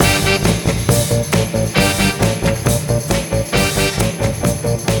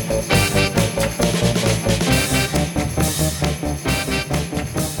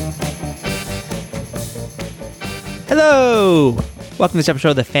Welcome to this episode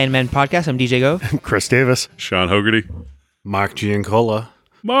of the Fan Men Podcast. I'm DJ Gove. Chris Davis. Sean Hogarty. Mark Giancola.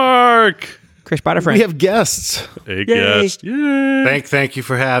 Mark! Chris Butterfriend. We have guests. A guest. Yay! Thank you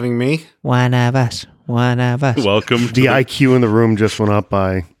for having me. One of us. Welcome to The IQ in the room just went up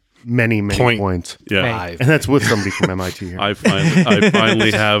by many points. Yeah. Right. And that's with somebody from MIT here. I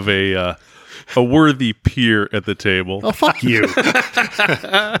finally have a worthy peer at the table. Oh, fuck you.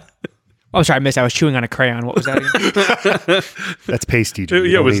 Oh, sorry, I missed. I was chewing on a crayon. What was that again? That's paste,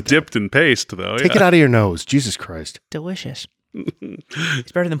 DJ. Yeah, it was dipped in paste, though. Take it out of your nose. Jesus Christ. Delicious.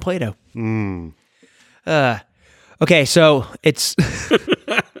 It's better than Play-Doh. Okay, so it's...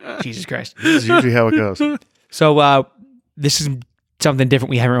 Jesus Christ. This is usually how it goes. So this is something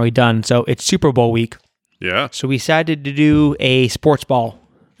different we haven't really done. So it's Super Bowl week. Yeah. So we decided to do a sports ball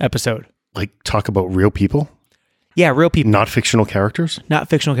episode. Like, talk about real people, Yeah, real people, not fictional characters? not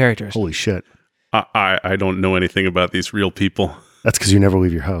fictional characters. Holy shit. I don't know anything about these real people. That's because you never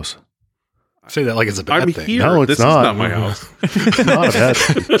leave your house. Say that like it's a bad I'm thing. here. No, it's this not. is not my house. Not a bad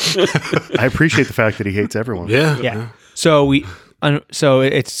thing. I appreciate the fact that he hates everyone. Yeah. Yeah. So so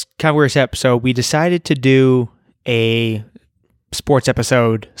it's kind of where it's at. So we decided to do a sports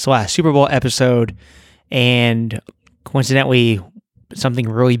episode / Super Bowl episode, and coincidentally, something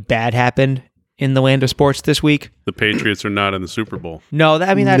really bad happened in the land of sports this week. The Patriots are not in the Super Bowl. No,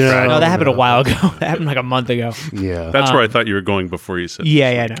 that No, that happened a while ago. That happened like a month ago. Yeah. That's where I thought you were going before you said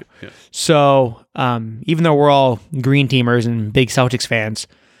Yeah. Yeah. So even though we're all green teamers and big Celtics fans,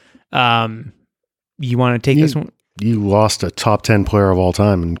 you want to take this one? You lost a top 10 player of all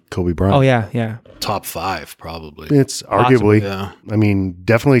time in Kobe Bryant. Oh yeah. Top 5, probably. It's arguably, Yeah, I mean,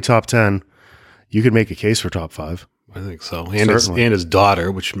 definitely top 10. You could make a case for top 5. I think so. And his daughter,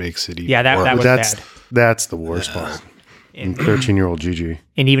 which makes it even Yeah, that worse. was That's bad. that's the worst part. And 13-year-old Gigi.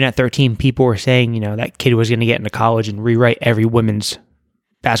 And even at 13, people were saying, that kid was going to get into college and rewrite every women's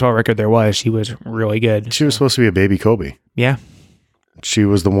basketball record there was. She was really good. She was supposed to be a baby Kobe. Yeah. She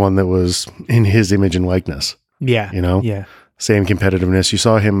was the one that was in his image and likeness. Yeah. Yeah. Same competitiveness. You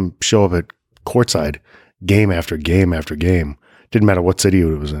saw him show up at courtside game after game after game. Didn't matter what city it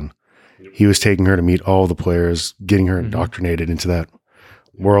was in. He was taking her to meet all the players, getting her indoctrinated into that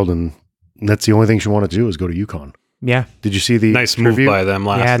world. And that's the only thing she wanted to do is go to UConn. Yeah. Did you see the Nice move trivia? by them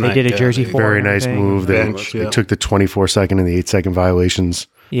last Yeah, night. they did a jersey for Very her, nice I think. move. They Bench, yeah. took the 24-second and the 8-second violations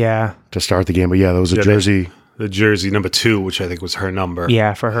Yeah. to start the game. But yeah, that was a Yeah, jersey. The jersey number 2, which I think was her number.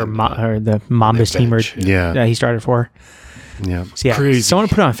 Yeah. For her, the Mambas teamer bench, Yeah. he started for. Yeah. So yeah, Crazy. someone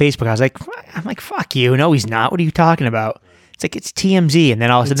put it on Facebook. I was like, fuck you. No, he's not. What are you talking about? It's like, it's TMZ. And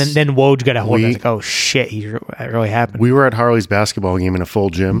then all of a sudden, then Woj got a hold of it. I was like, oh shit, that really happened. We were at Harley's basketball game in a full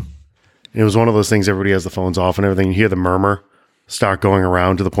gym. It was one of those things, everybody has the phones off and everything. You hear the murmur start going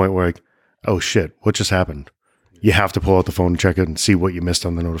around to the point where, like, oh shit, what just happened? You have to pull out the phone and check it and see what you missed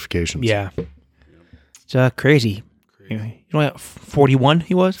on the notifications. Yeah. It's crazy. You know, 41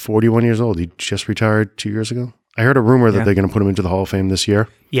 he was? 41 years old. He just retired 2 years ago. I heard a rumor that they're going to put him into the Hall of Fame this year.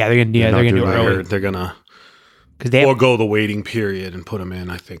 Yeah, they're going to not do doing it that. I early. heard they're going to Because they have, forego the waiting period and put him in,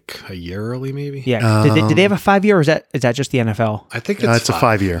 I think, a year early, maybe? yeah. Did they have a 5-year, or is that just the NFL? I think It's a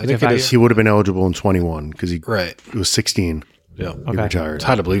 5-year. I think a it is. He would have been eligible in 21 because he Right. was 16. Yeah. He retired. It's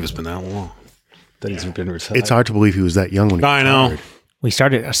hard to believe it's been that long. That he's been retired. It's hard to believe he was that young when he I know. retired. We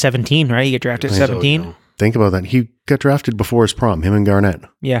started at 17, right? You get drafted at So, 17? you know. Think about that. He got drafted before his prom. Him and Garnett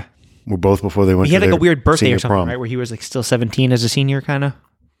Yeah. were both before they went He to had like their a weird birthday senior or something, prom. right? Where he was like still 17 as a senior, kind of?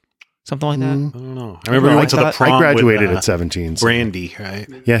 Something like that? I don't know. I remember we went to the thought- prom I graduated with, at 17. so- Brandy, right?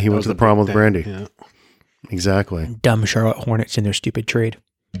 Yeah, he went was to the the prom big with thing. Brandy. Yeah. Exactly. Dumb Charlotte Hornets in their stupid trade.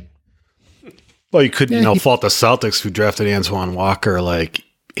 Well, you could, fault the Celtics who drafted Antoine Walker like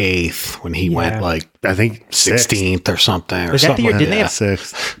 8th when he went like I think 16th or something. Or Was that the something year? like Didn't they that. have?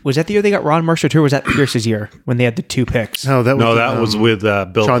 Sixth. Was that the year they got Ron Mercer too? Or was that Pierce's year when they had the 2 picks? No, that was, No, that was with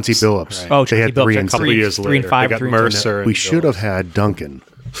Billups. Chauncey Billups. Right. Oh, They had Chauncey Billups, 3 a and A couple 3 years 3 later, and 5, they got 3 and 2. Mercer. and We should have Billups. had Duncan,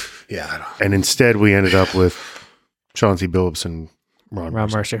 Yeah, I know. and instead we ended up with Chauncey Billups and Ron Ron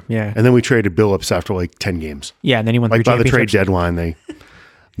Mercer. Mercer, yeah. And then we traded Billups after like 10 games. Yeah, and then he won Like 3 by the trade championships. deadline,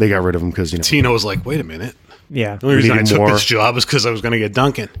 they got rid of him because Tino was like, wait a minute. Yeah. The only reason I needed took more. this job is because I was going to get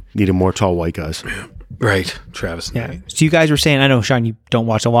Duncan. needed more tall white guys. Right. Travis Yeah. Knight. So you guys were saying, I know, Sean, you don't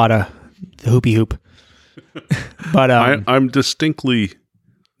watch a lot of the hoopy hoop. But I'm distinctly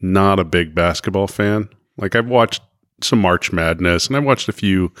not a big basketball fan. Like, I've watched some March Madness, and I've watched a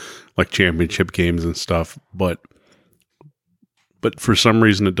few like championship games and stuff, but for some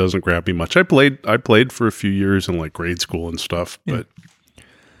reason it doesn't grab me much. I played for a few years in like grade school and stuff, but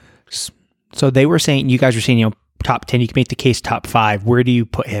so they were saying, you guys were saying, top 10, you can make the case top 5. Where do you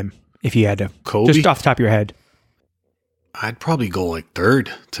put him if you had to? Kobe? Just off the top of your head. I'd probably go like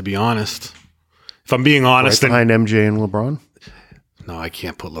third, to be honest. If I'm being honest, Right behind MJ and LeBron. no, I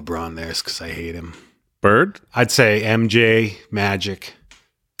can't put LeBron there because I hate him. Bird? I'd say MJ, Magic.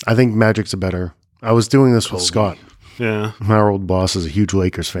 I think Magic's a better. I was doing this with Kobe. Scott. Yeah. My old boss is a huge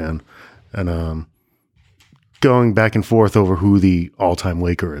Lakers fan, and going back and forth over who the all-time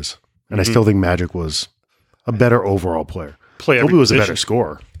Laker is, and I still think Magic was a better overall player. Play every Kobe was a position. better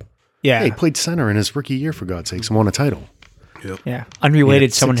scorer. Yeah. Hey, he played center in his rookie year, for God's sakes, and won a title. Yeah.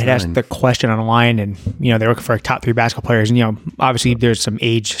 Unrelated, Yeah, someone had asked 6'9". the question online, and, they're looking for top 3 basketball players. And, obviously there's some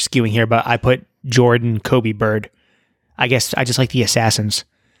age skewing here, but I put Jordan, Kobe, Bird. I guess I just like the assassins.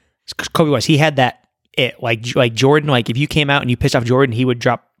 'Cause Kobe he had that like Jordan, like if you came out and you pissed off Jordan, he would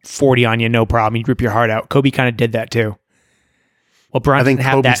drop 40 on you, no problem. He'd rip your heart out. Kobe kind of did that too. LeBron I think didn't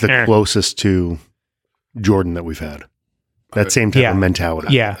have Kobe's that. the closest to Jordan that we've had. That same type Yeah. of mentality.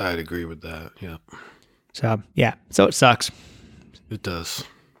 Yeah. I'd agree with that. Yeah, So, yeah. So it sucks. it does.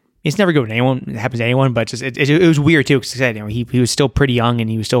 It's never good with anyone. It happens to anyone, but just it was weird too because he was still pretty young and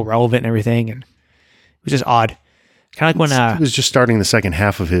he was still relevant and everything, and it was just odd. Kind of like when He was just starting the second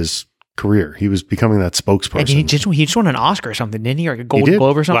half of his career. He was becoming that spokesperson. and he just won an Oscar or something, didn't he? Or like a Golden did.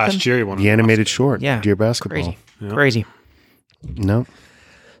 Globe or something. Last year, he won the animated short, Yeah. Dear Basketball. Crazy, Yeah. crazy. No,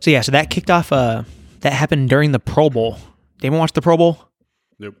 So yeah, so that kicked off. That happened during the Pro Bowl. Did anyone watch the Pro Bowl?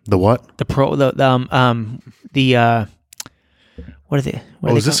 the what? The what are they? What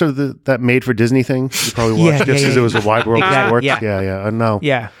are Oh, they is this called? that made for Disney thing? You probably Yeah, watched just yeah, because yeah. it was a wide world of Exactly, sports. yeah. Yeah. No,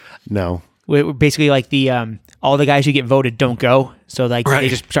 Yeah, no. we're basically like the all the guys who get voted don't go. So like they Right.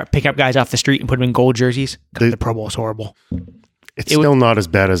 just start picking up guys off the street and put them in gold jerseys. The Pro Bowl is horrible. It's It was- still not as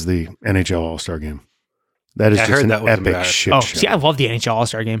bad as the NHL All-Star game. That is Yeah, I just heard an that was epic embarrassing. shit Oh, show. see, I love the NHL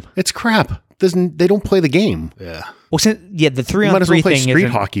All-Star game. It's crap. They don't play the game. Yeah. Well, the You might 3-on-3 as well play thing street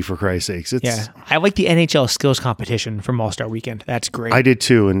isn't. hockey, for Christ's sakes. It's, Yeah, I like the NHL skills competition from All-Star Weekend. That's great. I did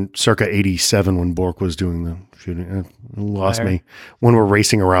too, in circa 87 when Bork was doing the shooting. It lost Fire. me. When we're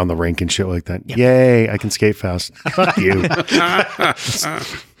racing around the rink and shit like that. Yay, I can skate fast. Fuck you.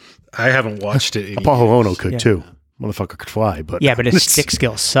 I haven't watched it. In Paul years. Holono could too. Motherfucker could fly, but yeah, but his stick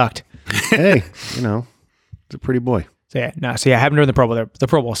skills sucked. hey, he's a pretty boy. So yeah, no. So yeah, I haven't during the Pro Bowl. The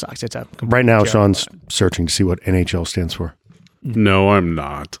Pro Bowl sucks. It's a complete Right now, joke. Sean's searching to see what NHL stands for. No, I'm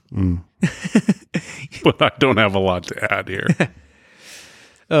not. But I don't have a lot to add here.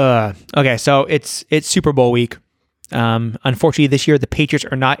 Okay, so it's Super Bowl week. Unfortunately, this year the Patriots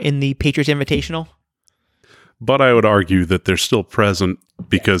are not in the Patriots Invitational. But I would argue that they're still present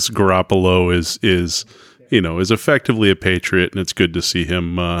because Garoppolo is effectively a Patriot, and it's good to see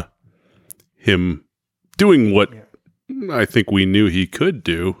him doing what I think we knew he could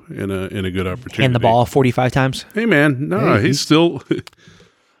do in a good opportunity. And the ball 45 times. Hey man, no, Hey, he's still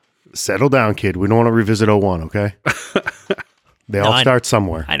Settle down, kid. We don't want to revisit 01, okay? They all I- start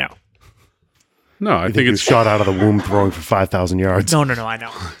somewhere. I know. no. I I think think he it's shot out of the womb throwing for 5,000 yards. No, I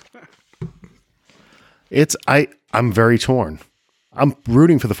know. I'm very torn. I'm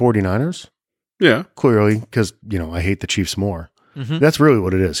rooting for the 49ers, yeah. clearly, because, I hate the Chiefs more. That's really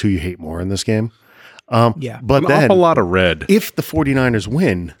what it is, who you hate more in this game. Yeah. But An then, awful lot of red. if the 49ers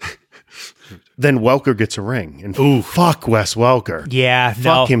win, then Welker gets a ring. And fuck Wes Welker. Yeah,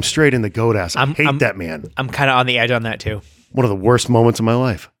 Fuck him straight in the goat ass. I hate I'm- that man. I'm kind of on the edge on that too. One of the worst moments of my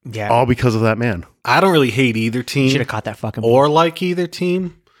life. Yeah. All because of that man. I don't really hate either Should team have caught that fucking. or like either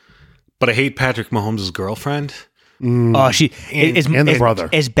team, but I hate Patrick Mahomes' girlfriend. Oh, she is and the brother.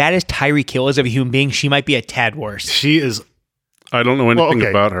 As bad as Tyreek Hill is of a human being, she might be a tad worse. She is. I don't know anything okay,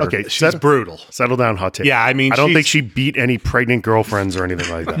 about her. Okay, She's brutal. settle down, hot take. Yeah, I mean, I don't she's- think she beat any pregnant girlfriends or anything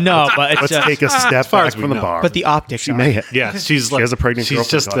like that. No, but it's Let's take a step far back as we from the know. bar. but the optics. she are. may. Yeah, she's like has a pregnant she's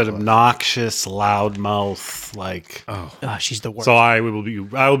girlfriend, just God an bless. obnoxious, loudmouth. Like, Oh, she's the worst. so I will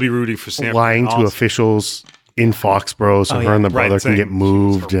be rooting for Sam. Lying to also. officials in Foxborough so Oh, her yeah. and the Right, brother can saying get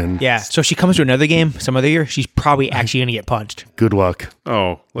moved. And yeah. So if she comes to another game some other year, she's probably actually gonna get punched good luck.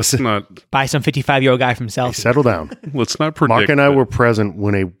 Oh, let's not by some 55-year-old guy from South. Settle down. predict. Mark and I that. were present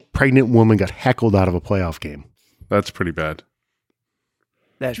when a pregnant woman got heckled out of a playoff game. That's pretty bad.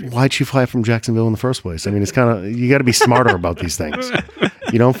 That's Why'd she fly from Jacksonville in the first place? I mean, it's kind of, you got to be smarter about these things.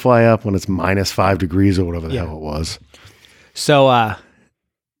 You don't fly up when it's minus 5 degrees or whatever the hell it was. So,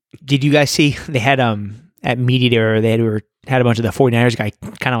 did you guys see they had at media day, or they had a bunch of the 49ers guy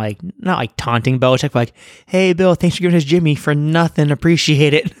kind of like not like taunting Belichick, but like, "Hey Bill, thanks for giving us Jimmy for nothing.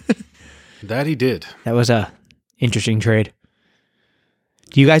 Appreciate it." That he did. That was a interesting trade.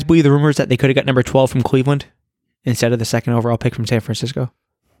 Do you guys believe the rumors that they could have got number 12 from Cleveland instead of the second overall pick from San Francisco,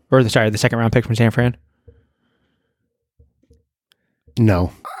 or the second round pick from San Fran?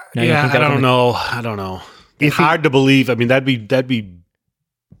 No. No, you don't Yeah, think I that was don't on know. I don't know. If he, Hard to believe. I mean, that'd be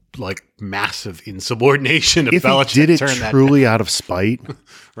like massive insubordination if if he Belichick did it turned that truly out of spite, down.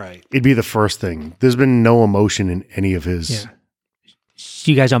 Right. it'd be the first thing. There's been no emotion in any of his. Yeah.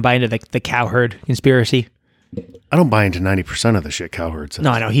 So you guys don't buy into the cowherd conspiracy? I don't buy into 90% of the shit Cowherd says.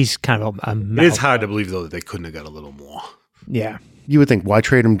 No, I know he's kind of a It is hard to believe though that they couldn't have got a little more. Yeah. You would think, why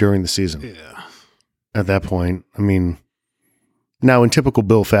trade him during the season? Yeah. At that point, I mean, now in typical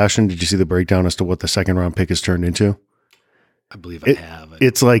Bill fashion, did you see the breakdown as to what the second round pick has turned into? I believe I have.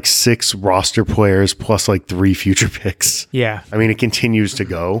 It's like 6 roster players plus like 3 future picks. Yeah. I mean, it continues to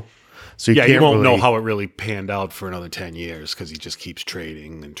go. So Yeah, can't you won't really- know how it really panned out for another 10 years because he just keeps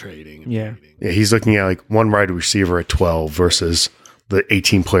trading and trading. And Yeah. trading. Yeah, he's looking at like one wide receiver at 12 versus the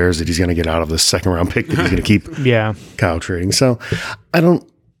 18 players that he's going to get out of the second round pick that he's going to keep Yeah. Kyle trading. So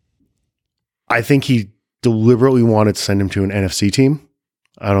I think he deliberately wanted to send him to an NFC team.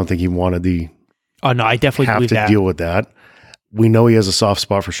 I don't think he wanted the Oh, no, I definitely have believe to that. deal with that. We know he has a soft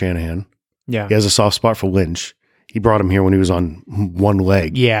spot for Shanahan. Yeah. He has a soft spot for Lynch. He brought him here when he was on one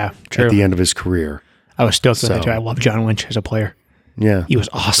leg Yeah. True. at the end of his career. I was stoked with So- that too. I love John Lynch as a player. Yeah. He was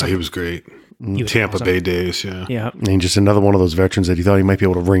So awesome. he was great. He was Tampa awesome. Bay days, yeah. Yeah. And just another one of those veterans that he thought he might be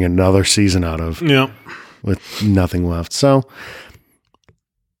able to wring another season out of Yeah. with nothing left. So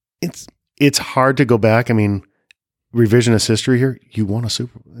it's hard to go back. I mean, revisionist history here. You won a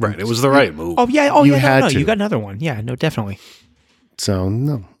Super Bowl. Right. It was the right move. Oh, yeah. Oh, You yeah. had No, to. you got another one. Yeah. No, definitely. So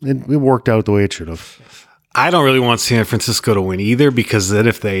no, it worked out the way it should have. I don't really want San Francisco to win either because then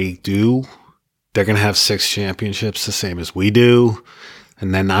if they do, they're going to have 6 championships, the same as we do.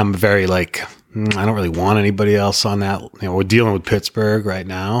 And then I'm very like, I don't really want anybody else on that. You know, we're dealing with Pittsburgh right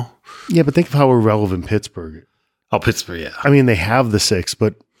now. Yeah, but think of how irrelevant Pittsburgh. Oh, Pittsburgh, yeah. I mean, they have the 6,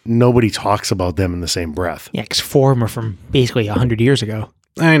 but nobody talks about them in the same breath. Yeah. Because 4 of them are from basically 100 years ago.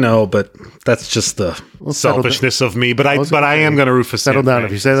 I know, but that's just the settle selfishness of me. But I was gonna am going to root for Settle San down. Fran.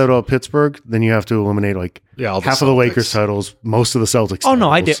 If you say that about Pittsburgh, then you have to eliminate like Yeah, all the half of the Celtics. Lakers titles, most of the Celtics. Oh, no,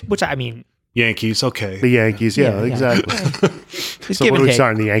 I did. titles, Which, I mean, Yankees, okay. The Yankees, yeah, Yeah, yeah. exactly. it's So give what and are we take.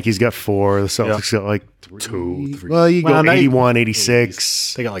 starting? The Yankees got 4. The Celtics got like 2, 3. Well, you go Well, now you- 81,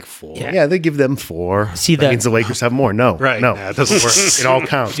 86. They got like 4. Yeah. Yeah, they give them 4. See, that the- means the Lakers have more. No, Right. No, Yeah, it doesn't work. it all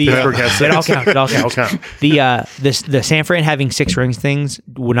counts. The, Pittsburgh has 6. it all counts. It all They all counts. count. The San Fran having 6 rings things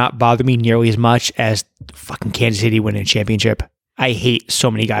would not bother me nearly as much as fucking Kansas City winning a championship. I hate so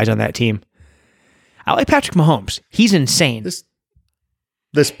many guys on that team. I like Patrick Mahomes. He's insane.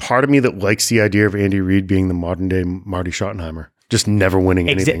 There's part of me that likes the idea of Andy Reid being the modern day Marty Schottenheimer, just never winning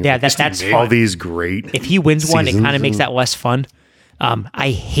anything. Yeah, that's all fun. these great. If he wins one, it seasons kind of makes and- that less fun. I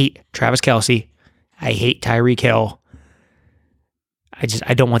hate Travis Kelce. I hate Tyreek Hill.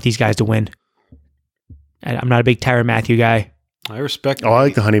 I don't want these guys to win. I'm not a big Tyrann Mathieu guy. I respect Oh, I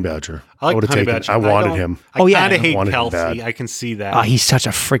like the Honey Badger. I like would've Honey taken- Badger. I wanted don't- him. I Oh, yeah. kind of I hate wanted him Kelsey. bad. I can see that. Oh, he's such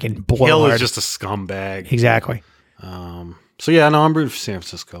a freaking Hill blowhard. is just a scumbag. Exactly. So yeah, no, I'm rooting for San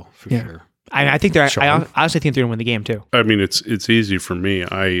Francisco for Yeah. sure. I think they're. I Sean? honestly think they're going to win the game too. I mean, it's easy for me.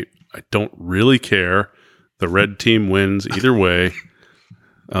 I don't really care. The red team wins either way.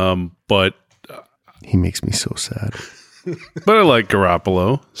 But He makes me so sad. I like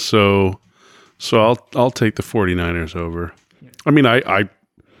Garoppolo, so I'll take the 49ers over. I mean, I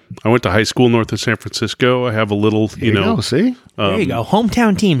went to high school north of San Francisco. I have a little, There you go. See, There you go,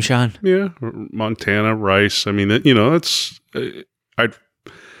 hometown team, Sean. yeah, Montana, Rice. I mean, it's the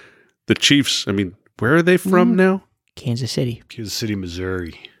Chiefs. I mean, where are they from now? Kansas City. Kansas City,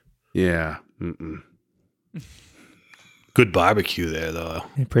 Missouri. Yeah. Mm-mm. Good barbecue there, though.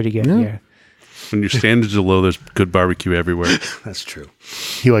 They're pretty good. Yeah. When your standards are low, there's good barbecue everywhere. That's true.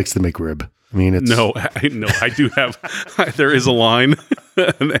 he likes the McRib. I mean, it's I do have. There is a line,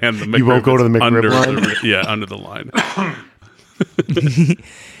 and the You won't McRib go to the is McRib under line? under the line.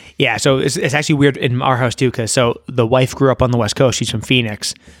 Yeah, so it's actually weird in our house too, because so the wife grew up on the West Coast. She's from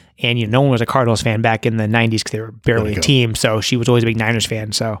Phoenix, and no one was a Cardinals fan back in the '90s because they were barely a go. team. So she was always a big Niners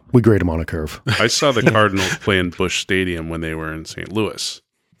fan. So we grade him on a curve. I saw the Cardinals play in Busch Stadium when they were in St. Louis.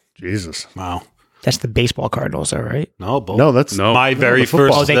 Jesus. Wow. that's the baseball Cardinals, all right? No, both. No, that's No. my very the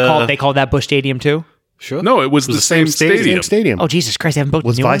football. first. Oh, they called that Busch Stadium too. Sure. No, it was the same stadium. Same stadium. Oh Jesus Christ, they haven't booked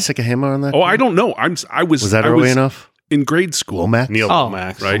was the new one? Vicekahima on that? Oh, I don't know. I was. was that I early was enough? in grade school. Lomax. Neil Oh.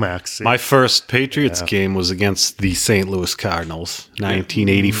 Lomax. Right. Lomax. see? My first Patriots game was against the St. Louis Cardinals,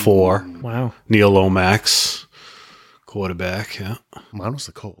 1984. Wow. Neil Lomax, quarterback. Yeah. Mine was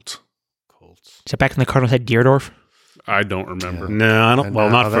the Colts. Colts. Is that back when the Cardinals had Deerdorf? I don't remember. No, I don't. Well,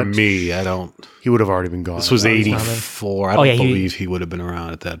 No, not for that's- me. I don't. He would have already been gone. This was That 84. I Oh, don't yeah, he- believe he would have been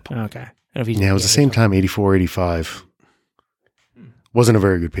around at that point. Okay. I don't know if he's- Yeah, it was the same time, 84, 85. Wasn't a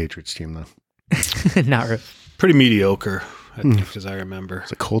very good Patriots team, though. Not really. Pretty mediocre, as I remember.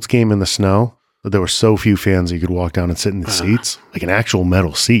 The Colts game in the snow, but there were so few fans that you could walk down and sit in the seats, like an actual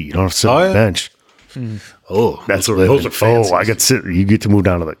metal seat. You don't have to sit on the bench. Oh, That's those are fancy. Oh, I get sit. You get to move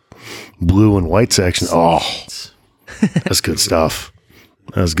down to the blue and white section. Oh, that's good stuff.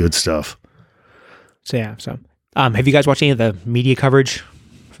 That's good stuff. So yeah. So, have you guys watched any of the media coverage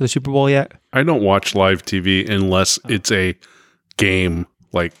for the Super Bowl yet? I don't watch live TV unless it's a game,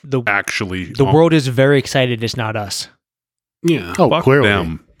 like actually. The world is very excited. It's not us. Yeah. Oh, Fuck clearly.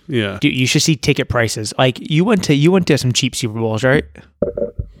 them. Yeah. Dude, you should see ticket prices. Like you went to some cheap Super Bowls, right?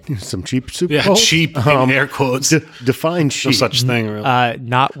 Some cheap Super Yeah, Bowl. cheap in air quotes. Define No cheap. such thing, really.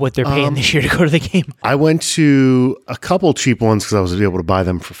 Not what they're paying this year to go to the game. I went to a couple cheap ones because I was able to buy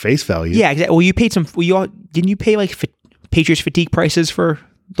them for face value. Yeah, exactly. Well, you paid some. Didn't you pay like Patriots fatigue prices for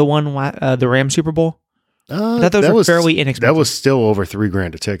the the Rams Super Bowl? I thought those were fairly inexpensive. That was still over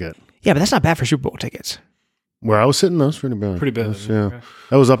 $3,000 a ticket. Yeah, but that's not bad for Super Bowl tickets. Where I was sitting, that was pretty bad. Pretty bad. Yeah,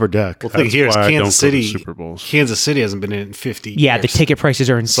 that was upper deck. Well, think That's here is why I don't Kansas go to City. Super Bowls. Kansas City hasn't been in 50 Yeah, years. the ticket prices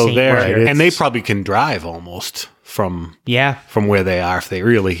are insane. So they're Right, and they it's- probably can drive almost from yeah, where they are if they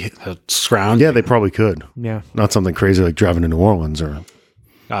really scrounge. Yeah, they probably could. yeah. Not something crazy like driving to New Orleans or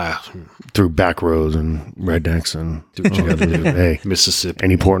Ah, through back roads and rednecks and hey, Mississippi.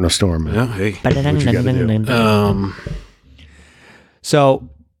 any port in a storm. Man. Yeah, hey. So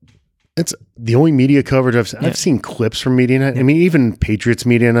It's the only media coverage I've seen clips from media night. I mean, even Patriots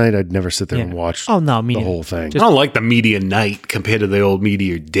media night, I'd never sit there and watch oh no, the media. whole thing. I don't like the media night compared to the old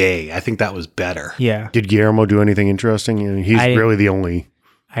media day. I think that was better. Yeah, Did Guillermo do anything interesting? You know, he's I didn't- really the only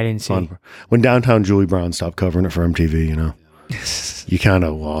I didn't see. fun. When Downtown Julie Brown stopped covering it for MTV, you know, you kind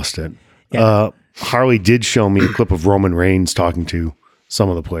of lost it. Yeah. Harley did show me a clip of Roman Reigns talking to some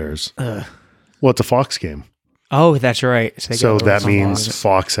of the players. Well, it's a Fox game. Oh, that's right. they So go that some means laws.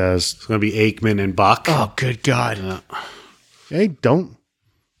 Fox has, It's going to be Aikman and Buck. Oh, good God! hey, don't.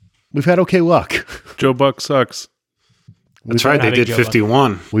 We've had okay luck. Joe Buck sucks. That's right. They Not a did Joe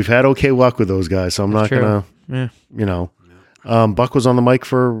 51. We've had okay luck with those guys. So I'm not true. going to, Yeah. you know. Buck was on the mic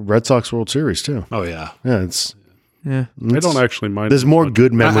for Red Sox World Series too. Oh, yeah. Yeah, it's I don't actually mind. there's more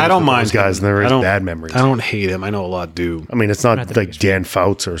good memories. I don't with mind those guys him. than there I is don't- bad memories. I don't hate him. I know a lot do. I mean, it's Not not the like biggest Dan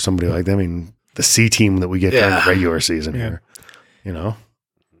Fouts or somebody like that. I mean, the C team that we get during the regular season here. You know,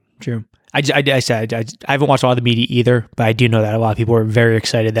 True. I haven't watched all the media either, but I do know that a lot of people are very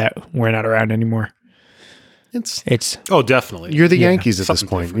excited that we're not around anymore. It's Oh, definitely. you're the Yankees at this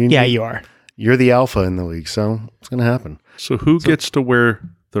point. yeah, you are. You're the alpha in the league, so it's going to happen. So who gets to wear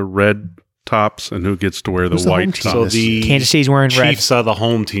the red tops and who gets to wear the Who's the home white team? tops? So this the Kansas City's wearing red. Chiefs are the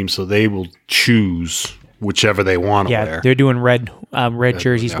home team, so they will choose whichever they want to Yeah, wear. they're doing red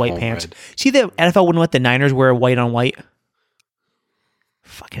jerseys, they're white home pants. red. See, the NFL wouldn't let the Niners wear white on white.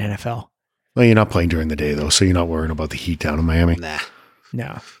 Fucking NFL. Well, you're not playing during the day though, so you're not worrying about the heat down in Miami. Nah.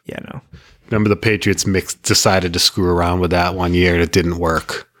 No, yeah, no, Remember the Patriots decided to screw around with that one year and it didn't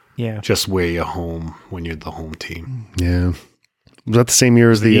work. yeah. Just wear your home when you're the home team. Yeah, was that the same year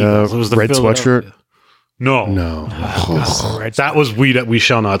as the Eagles. It was the red Philadelphia. sweatshirt? No. No, Oh, Reds. That was we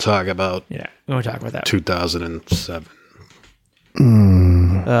shall not talk about Yeah, we won't talk about that. 2007.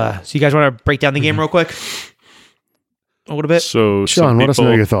 So you guys want to break down the game real quick? A little bit. So Sean, some let us know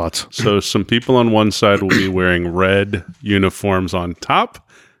people- your thoughts. So some people on one side will be wearing red uniforms on top.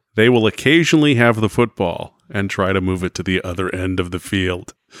 They will occasionally have the football and try to move it to the other end of the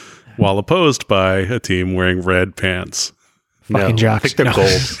field, while opposed by a team wearing red pants. Fucking I jocks. think they're No.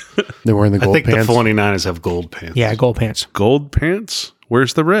 gold. They're wearing the I gold think pants. the 49ers have gold pants. Yeah, gold pants. Gold pants?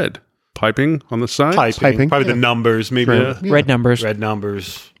 Where's the red? Piping on the side? Piping. Probably yeah. the numbers, maybe. Trim. Yeah. Red numbers. Red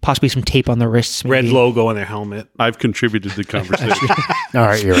numbers. Possibly some tape on the wrists. Red maybe. logo on their helmet. I've contributed to the conversation. All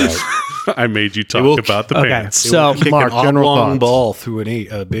right, you're right. I made you talk will- about the Okay, pants. so Kick Mark, an general oblong thoughts. ball through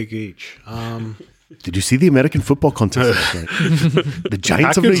a big H. Did you see the American football contest last night? The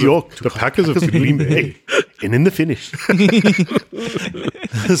Giants of New York. The Packers of Green Bay. And in the finish.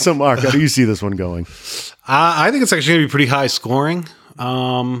 So, Mark, how do you see this one going? I think it's actually going to be pretty high scoring.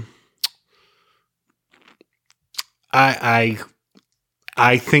 I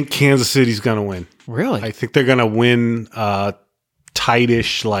think Kansas City's going to win. Really? I think they're going to win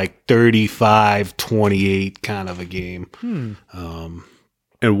tightish, like 35-28 kind of a game.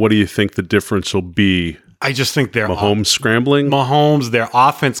 And what do you think the difference will be? I just think they're Mahomes scrambling? Mahomes, their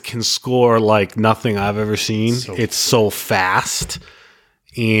offense can score like nothing I've ever seen. It's so fast.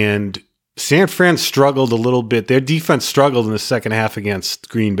 And San Fran struggled a little bit. Their defense struggled in the second half against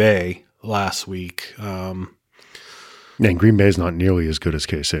Green Bay last week. And Green Bay is not nearly as good as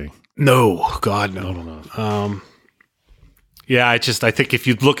KC. No, God, no. Yeah, I think if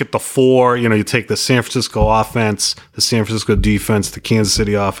you look at the four, you take the San Francisco offense, the San Francisco defense, the Kansas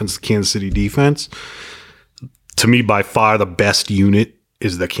City offense, the Kansas City defense. To me, by far the best unit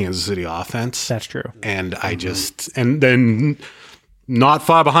is the Kansas City offense. That's true. And and then not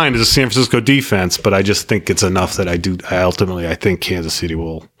far behind is the San Francisco defense, but I just think it's enough that I think Kansas City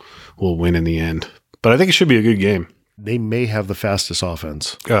will win in the end. But I think it should be a good game. They may have the fastest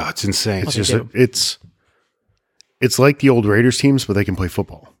offense. Oh, it's insane. It's just it's like the old Raiders teams, but they can play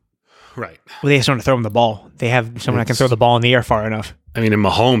football. Right. Well, they just want to throw them the ball. They have someone that can throw the ball in the air far enough. I mean, in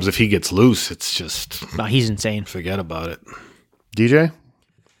Mahomes, if he gets loose, it's just No, he's insane. forget about it. DJ?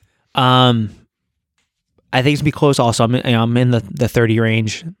 I think it's gonna be close. Also, I'm in the 30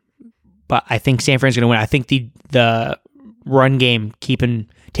 range, but I think San Fran's gonna win. I think the run game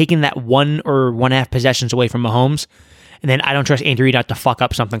taking that 1 or 1.5 possessions away from Mahomes, and then I don't trust Andy Reid not to fuck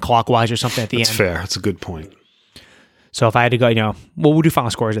up something clockwise or something at the That's end. fair. That's a good point. So if I had to go, we'll do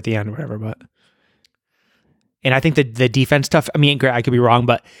final scores at the end or whatever. But and I think the defense stuff. I mean, I could be wrong,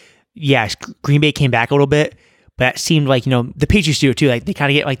 but yeah, Green Bay came back a little bit, but it seemed like the Patriots do it too. Like they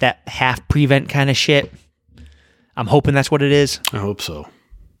kind of get like that half prevent kind of shit. I'm hoping that's what it is. I hope so.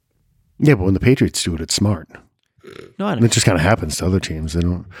 Yeah, but when the Patriots do it, it's smart. No, I don't. It just kind of happens to other teams. They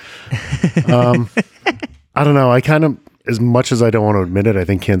don't. I don't know. I kind of, as much as I don't want to admit it, I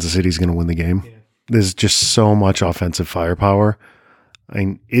think Kansas City's going to win the game. Yeah. There's just so much offensive firepower. I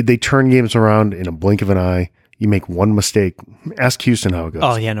mean, they turn games around in a blink of an eye. You make one mistake. Ask Houston how it goes.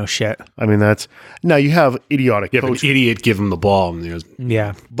 Oh yeah, no shit. I mean, now you have idiotic Yeah, coach, but an idiot give him the ball. And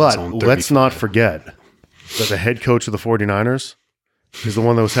Yeah, but let's not forget that the head coach of the 49ers is the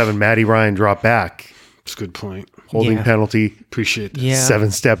one that was having Matty Ryan drop back. That's a good point. Holding penalty. Appreciate that. Yeah.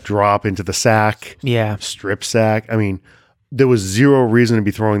 7-step drop into the sack. Yeah. Strip sack. I mean, there was zero reason to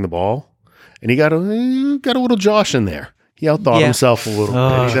be throwing the ball. And he got a little Josh in there. He outthought himself a little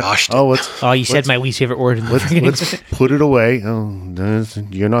bit. He said, You said my least favorite word. In the let's put it away. Oh,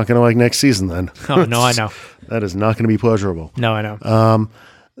 you're not going to like next season then. Oh, no, I know. That is not going to be pleasurable. No, I know.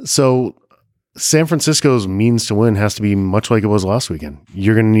 So San Francisco's means to win has to be much like it was last weekend.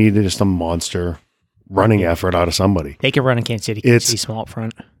 You're going to need just a monster running effort out of somebody. They can run in Kansas City. Kansas City small up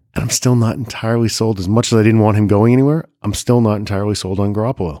front. And I'm still not entirely sold. As much as I didn't want him going anywhere, I'm still not entirely sold on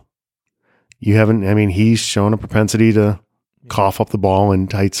Garoppolo. He's shown a propensity to cough up the ball in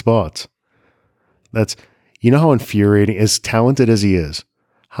tight spots. That's, how infuriating, as talented as he is,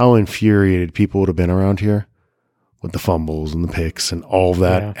 how infuriated people would have been around here with the fumbles and the picks and all of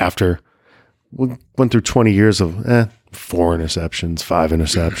that after we went through 20 years of 4 interceptions, 5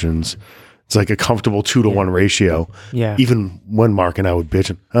 interceptions. It's like a comfortable 2-to-1 ratio. Yeah. Even when Mark and I would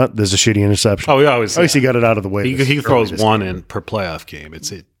bitch, there's a shitty interception. Oh, yeah. At least he got it out of the way. He throws one in per playoff game.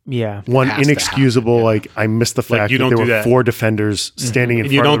 Yeah. One inexcusable, I missed the fact that there were 4 defenders standing in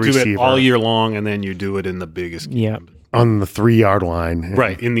front of the receiver. You don't do it all year long, and then you do it in the biggest game. Yeah. On the 3-yard line.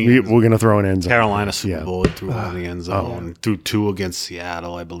 Right. We're going to throw an end zone. Carolina Super Bowl threw one in the end zone. Threw 2 against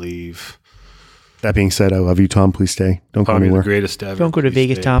Seattle, I believe. That being said, I love you, Tom. Please stay. Don't go Probably anywhere. the greatest ever. Don't go to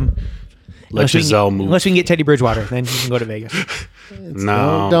Vegas, Tom. Let Giselle move. Unless we can get Teddy Bridgewater, then you can go to Vegas.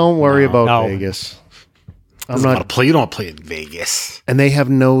 No. Don't worry about Vegas. You don't want to play in Vegas. And they have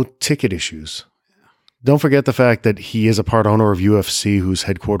no ticket issues. Don't forget the fact that he is a part owner of UFC, whose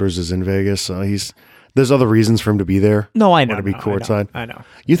headquarters is in Vegas. There's other reasons for him to be there. No, I know. To be courtside. I know.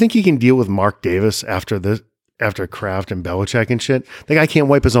 You think he can deal with Mark Davis after Kraft and Belichick and shit? The guy can't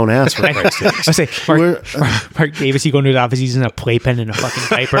wipe his own ass for Christ's sake. I say Mark Davis, he going to his office, he's in a playpen and a fucking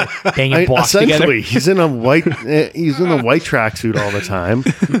diaper, banging blocks together. He's in a white tracksuit all the time,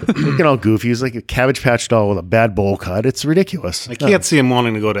 looking all goofy. He's like a Cabbage Patch doll with a bad bowl cut. It's ridiculous. I can't see him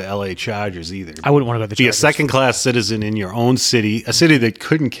wanting to go to LA Chargers either. I wouldn't want to go to the Chargers. Be a second-class citizen in your own city, a city that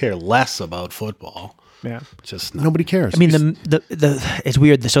couldn't care less about football. Yeah, just nobody cares. I mean, the it's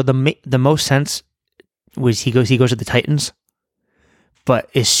weird. So the most sense was he goes to the Titans, but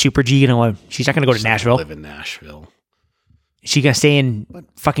is Super G gonna? She's not gonna go to Nashville. Live in Nashville. Is she gonna stay in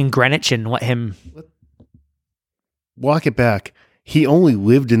fucking Greenwich and let him walk it back? He only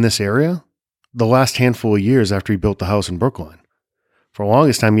lived in this area the last handful of years after he built the house in Brookline. For the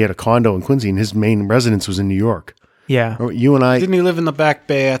longest time, he had a condo in Quincy, and his main residence was in New York. Yeah, you and I didn't he live in the Back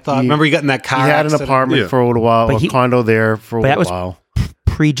Bay? I thought. Remember, he got in that car. He had an apartment for a little while, a condo there for a little while.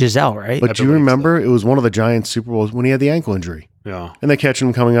 Pre-Giselle, right? But do you remember it was one of the Giants Super Bowls when he had the ankle injury? Yeah, and they catch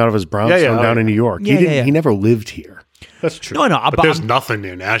him coming out of his brownstone down in New York. He never lived here. That's true. No, but there's nothing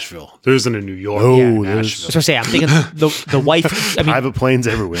near Nashville. There isn't in New York. Oh, Nashville. That's what I say. I'm thinking the wife. I mean, private planes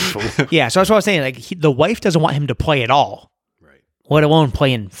everywhere. Yeah, so that's what I was saying. Like the wife doesn't want him to play at all, right? Let alone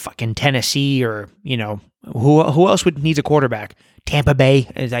play in fucking Tennessee or Who else needs a quarterback? Tampa Bay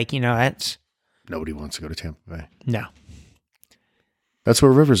is like, that's Nobody wants to go to Tampa Bay. no. That's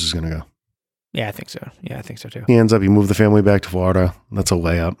where Rivers is going to go. Yeah, I think so. Yeah, I think so too. He ends up, you move the family back to Florida. That's a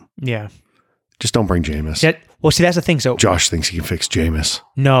layup. Yeah. Just don't bring Jameis. See, that's the thing. So Josh thinks he can fix Jameis.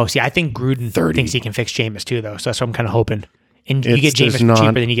 no, see, I think Gruden 30. thinks he can fix Jameis too, though. So that's what I'm kind of hoping. And you It's get Jameis just not-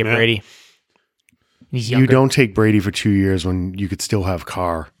 cheaper than you get Yeah. Brady. He's You younger. don't take Brady for 2 years when you could still have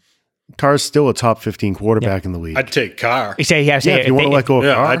Carr. Carr's still a top 15 quarterback in the league. I'd take Carr. You say, Yeah, if you want to let go of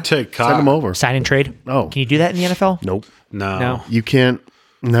Yeah, Carr, I'd take Carr. send him over. sign and trade. No. Can you do that in the NFL? Nope. No. You can't.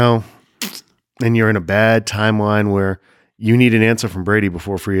 No. And you're in a bad timeline where you need an answer from Brady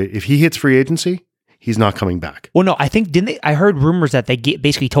before if he hits free agency, he's not coming back. Well, no, I think didn't they? I heard rumors that they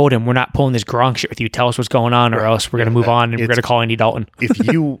basically told him, "We're not pulling this Gronk shit with you. Tell us what's going on, or else we're going to move on and we're going to call Andy Dalton." If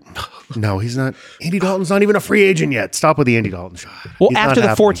you, no, he's not. Andy Dalton's not even a free agent yet. Stop with the Andy Dalton shit. Well, He's not after the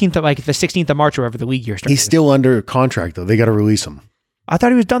happening. 14th, of, like the 16th of March, or whatever the league year starts. He's still under contract though. They got to release him. I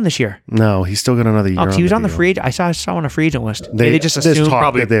thought he was done this year. No, he's still got another year. Oh, 'cause he was on the deal. free agent. I saw on a free agent list. They just there's assumed talk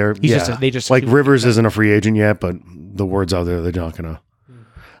probably that they're he's yeah. just- they just like assumed- Rivers isn't a free agent yet, but the word's out there they're not gonna.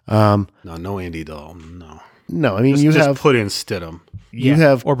 No Andy Dalton. No. No, I mean Just, you just have put in Stidham. you Yeah,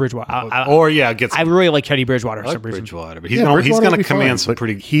 have or Bridgewater. Get I really like Teddy Bridgewater for I some like reason. Bridgewater, but he's yeah, going Bridgewater will to be command fine, some but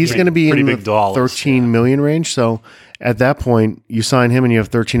pretty. He's going to be pretty in big the dollars. 13 million range. So at that point, you sign him and you have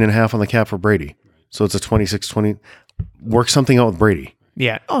 13 and a half on the cap for Brady. So it's a 26-20. Work something out with Brady.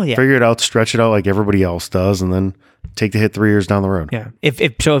 Yeah. Oh yeah. Figure it out, stretch it out like everybody else does, and then take the hit 3 years down the road. Yeah. If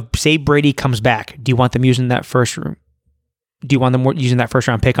say Brady comes back, do you want them using that first? Do you want them using that first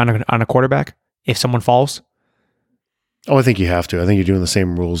round pick on a quarterback if someone falls? Oh, I think you have to. I think you're doing the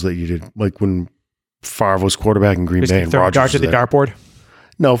same rules that you did, like when Favre was quarterback in Green Just Bay and throw a Rodgers dart was to the there. dartboard.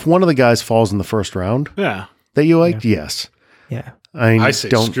 No, if one of the guys falls in the first round Yeah. that you liked, yes. Yeah. I I say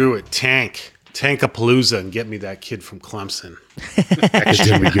screw it. Tankapalooza and get me that kid from Clemson. It's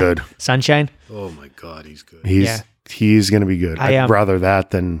going to be good. Sunshine. Oh my God, he's good. He's going to be good. I'd rather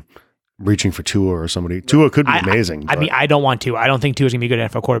that than reaching for Tua or somebody. Tua could be amazing. I mean, I don't want to. I don't think Tua's gonna be a good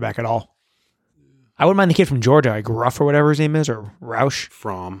NFL quarterback at all. I wouldn't mind the kid from Georgia, like Ruff or whatever his name is, or Roush.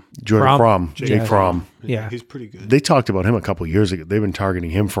 Jordan Fromm. Jake Yeah. Fromm. Yeah. He's pretty good. They talked about him a couple years ago. They've been targeting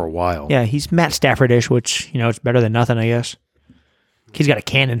him for a while. Yeah, he's Matt Stafford-ish, which it's better than nothing, I guess. Kid's got a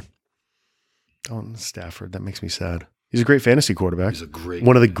cannon. Oh, Stafford. That makes me sad. He's a great fantasy quarterback. He's a great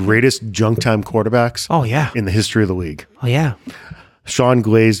One of the greatest junk time quarterbacks Oh yeah. in the history of the league. Oh yeah. Sean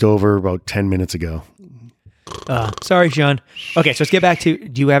glazed over about 10 minutes ago. Sorry, Sean. Okay, so let's get back to.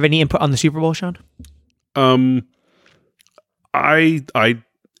 Do you have any input on the Super Bowl, Sean? I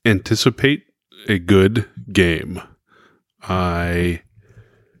anticipate a good game. I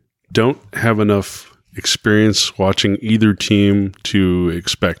don't have enough experience watching either team to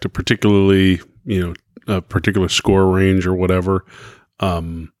expect a particular score range or whatever.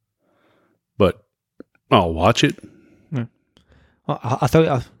 But I'll watch it. Well, I'll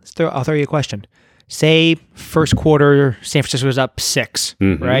throw you a question. Say first quarter, San Francisco was up 6,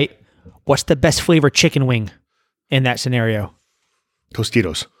 right? What's the best flavor chicken wing in that scenario?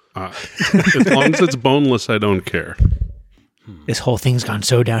 Tostitos. As long as it's boneless, I don't care. This whole thing's gone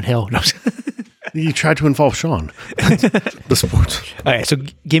so downhill. No. You tried to involve Sean. The sports. All right, so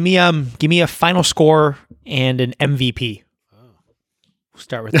give me a final score and an MVP. We'll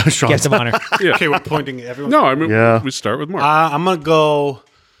start with Sean's- guest of honor. Yeah. Okay, we're pointing at everyone. No, I mean, Yeah. we start with Mark. I'm going to go,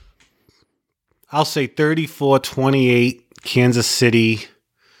 I'll say 34-28, Kansas City,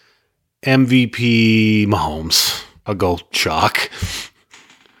 MVP Mahomes. I'll go chalk.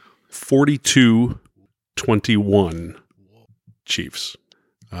 42-21 Chiefs.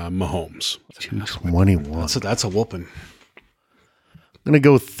 Mahomes. 221. That's a whooping. I'm going to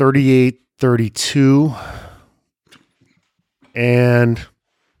go 38-32. And I'm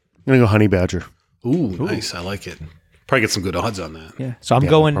going to go Honey Badger. Ooh, nice. I like it. Probably get some good odds on that. Yeah, so I'm Yeah,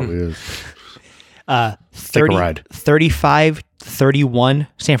 going probably is. 30, ride. 35-31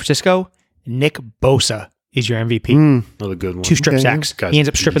 San Francisco. Nick Bosa is your MVP. Another good one. 2 strip Okay. sacks. Guy's He ends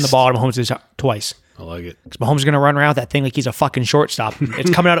up stripping the beast. ball out of Mahomes twice. I like it. Because Mahomes is going to run around with that thing like he's a fucking shortstop.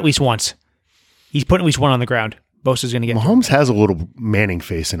 It's coming out at least once. He's putting at least one on the ground. Bosa's going to get Mahomes has a little Manning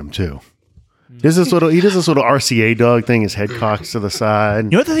face in him, too. He does this little RCA dog thing. His head cocks to the side. You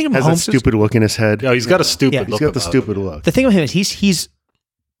know what the thing about has that Mahomes is? stupid look in his head. Yeah, he's got a stupid Yeah. look. He's got the about stupid him. look. The thing with him is he's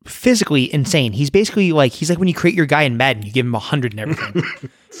physically insane. He's basically like when you create your guy in Madden, you give him 100 and everything.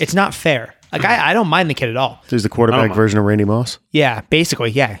 It's not fair. Like I don't mind the kid at all. So he's the quarterback Oh. version of Randy Moss. Yeah,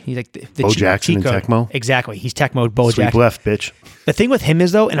 basically, yeah. He's like the Bo cheat- Jackson cheat and code. Tecmo? Exactly. He's Tecmo Bo Sweep Jackson. left, bitch. The thing with him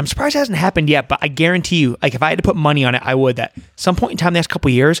is though, and I'm surprised it hasn't happened yet, but I guarantee you, like if I had to put money on it, I would. That some point in time, the next couple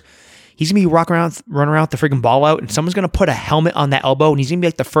of years, he's gonna be running around with the freaking ball out, and someone's gonna put a helmet on that elbow, and he's gonna be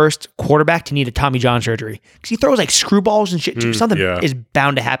like the first quarterback to need a Tommy John surgery because he throws like screwballs and shit. Too. Something is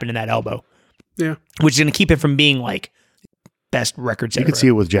bound to happen in that elbow. Yeah, which is gonna keep him from being like best record setter. You can see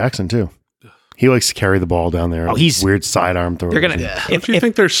it with Jackson too. He likes to carry the ball down there. Oh, he's weird sidearm throws. They're gonna. Don't you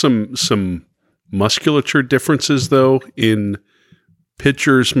think there's some musculature differences though in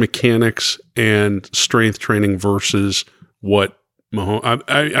pitchers' mechanics and strength training versus what Mahomes?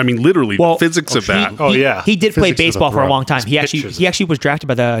 I mean, literally the physics of that, He did play Physics of the baseball for a throw. long time. He actually was drafted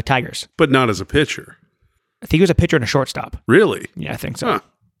by the Tigers. but not as a pitcher. I think he was a pitcher and a shortstop. Really? Yeah, I think so. Huh.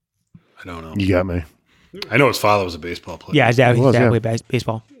 I don't know. You got me. I know his father was a baseball player. Yeah, his dad was, yeah. played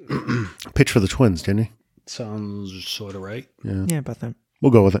baseball. Pitch for the Twins, didn't he? Sounds sort of right. Yeah, about that.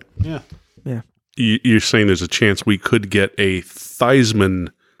 We'll go with it. Yeah. Yeah. You're saying there's a chance we could get a Theismann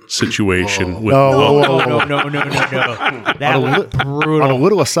situation with Oh, No. That was brutal. On a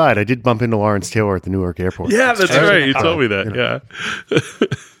little aside, I did bump into Lawrence Taylor at the Newark airport. Yeah, that's right. You told me that. Yeah.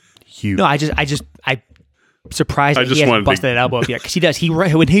 Huge. No, I surprised I that just he wanted hasn't to- busted that elbow up yet because he does.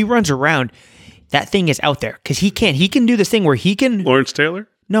 When he runs around, that thing is out there because he can do this thing where he can. Lawrence Taylor?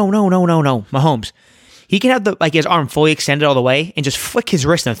 No, Mahomes. He can have his arm fully extended all the way and just flick his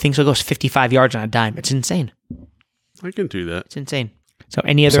wrist and the thing still goes 55 yards on a dime. It's insane. I can do that. It's insane. So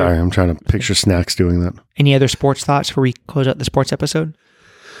any other Sorry, I'm trying to picture Snacks doing that. any other sports thoughts before we close out the sports episode?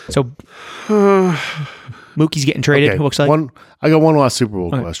 So Mookie's getting traded. It looks like. I got one last Super Bowl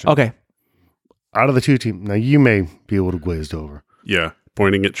question. Okay. Out of the two teams, now you may be a little glazed over. Yeah.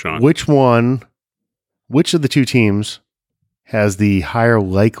 Pointing at Sean. Which of the two teams has the higher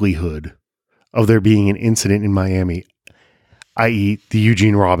likelihood of there being an incident in Miami, i.e., the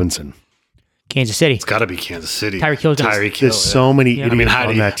Eugene Robinson? Kansas City. It's got to be Kansas City. Tyreek Hill does. Tyreek Hill. There's so many Yeah. idiots I mean, how do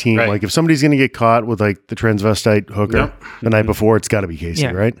on you- that team. right. Like, if somebody's going to get caught with like the transvestite hooker Yep. the night before, it's got to be Casey,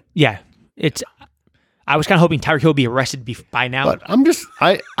 Yeah. right? Yeah. I was kind of hoping Tyreek Hill would be arrested by now. But I'm just,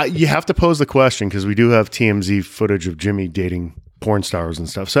 you have to pose the question because we do have TMZ footage of Jimmy dating porn stars and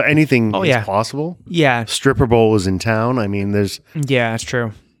stuff. So anything is yeah. possible. yeah. Stripper Bowl is in town. I mean, Yeah, that's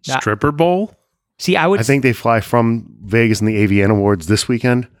true. Stripper Bowl? See, I think they fly from Vegas and the AVN Awards this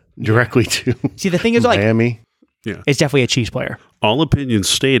weekend directly to See, the thing is, like, Miami. it's definitely a Chiefs player. All opinions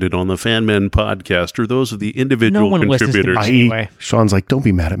stated on the Fan Men podcast are those of the individual No one listens to contributors. me. Anyway. Sean's like, don't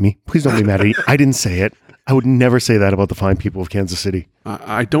be mad at me. Please don't be mad at me. I didn't say it. I would never say that about the fine people of Kansas City.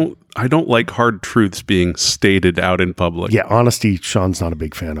 I don't like hard truths being stated out in public. Yeah, honesty, Sean's not a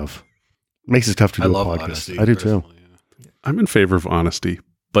big fan of. Makes it tough to I do a love podcast. honesty. I do too. personally, yeah. I'm in favor of honesty,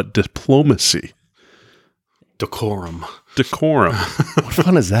 but diplomacy, Decorum. decorum. What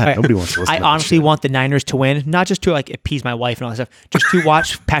fun is that? Right. Nobody wants to listen I to that honestly shit. want the Niners to win, not just to like appease my wife and all that stuff, just to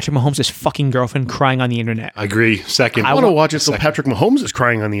watch Patrick Mahomes' fucking girlfriend crying on the internet. I agree. Second. I want to watch it so Patrick Mahomes is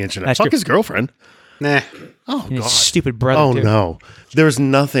crying on the internet. That's Fuck true. his girlfriend. Nah. Oh, And his God. stupid brother. Oh, too. no. There's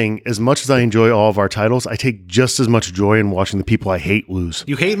nothing, as much as I enjoy all of our titles, I take just as much joy in watching the people I hate lose.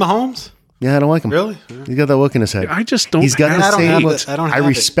 You hate Mahomes? Yeah, I don't like him. Really? He's got that look in his head. I just don't. He's got have the I don't same. have it. I don't have it.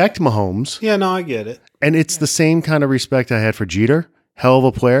 respect Mahomes, Yeah, no, I get it. and it's the same kind of respect I had for Jeter. Hell of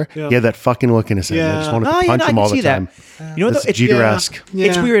a player. Yeah. He had that fucking look in his head. and I just Yeah. wanted to Oh, yeah, punch no, I him can all the see that. time. You know what? That's Though? It's Jeter-esque.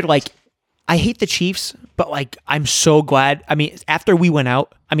 It's weird. Like, I hate the Chiefs, but like, I'm so glad. I mean, after we went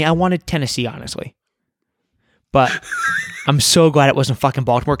out, I mean, I wanted Tennessee, honestly. But I'm so glad it wasn't fucking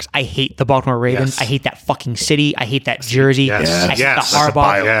Baltimore because I hate the Baltimore Ravens. Yes. I hate that fucking city. I hate that jersey. Yes. I hate Yes. the That's a Harbaugh.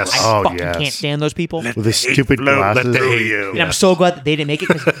 bio. Yes. I Oh, fucking yes. can't stand those people. With his stupid glasses. And I'm so glad that they didn't make it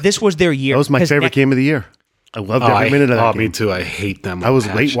because this was their year. That was my 'Cause favorite game of the year. I loved every minute of that me game. too. I hate them. I was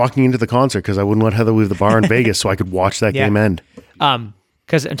with late passion. walking into the concert because I wouldn't let Heather leave the bar in Vegas so I could watch that Yeah. game end.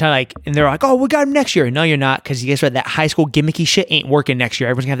 Because until like, and they're like, oh, we got him next year. No, you're not. Because guess what? That high school gimmicky shit ain't working next year.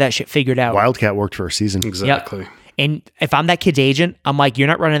 Everyone's gonna have that shit figured out. Wildcat worked for a season. Exactly. And if I'm that kid's agent, I'm like, you're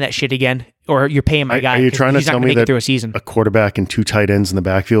not running that shit again, or you're paying my guy. Are you 'cause trying to he's not tell gonna me make it that through a season? a quarterback and two tight ends in the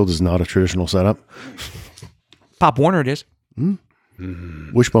backfield is not a traditional setup? Pop Warner, it is.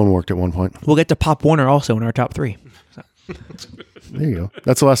 Wishbone worked at one point. We'll get to Pop Warner also in our top three. There you go.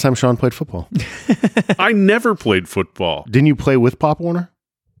 That's the last time Sean played football. I never played football. Didn't you play with Pop Warner?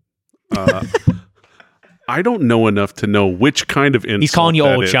 I don't know enough to know which kind of insult calling you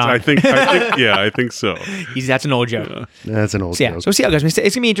that old, is. Sean. I think, yeah, I think so. That's an old joke. That's an old So yeah, joke. so see how it goes.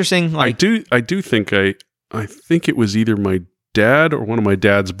 It's gonna be interesting. I Like, do think I think it was either my dad or one of my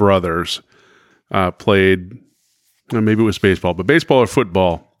dad's brothers played. Maybe it was baseball, but baseball or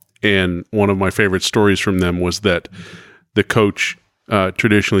football. And one of my favorite stories from them was that the coach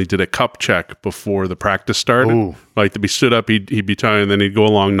traditionally did a cup check before the practice started. Ooh. Like to be stood up, he'd be tired, and then he'd go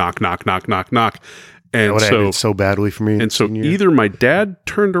along, knock, knock, knock, knock, knock. That And would have so ended so badly for me. and so senior year. either my dad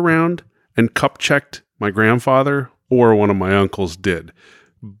turned around and cup checked my grandfather or one of my uncles did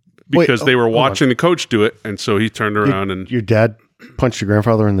because they were watching the coach do it. And so he turned around and Your dad punched your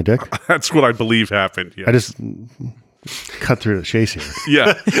grandfather in the dick? that's what I believe happened. Yeah. I just cut through the chase here.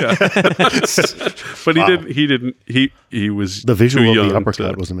 Yeah. But he didn't. He was The visual too of the young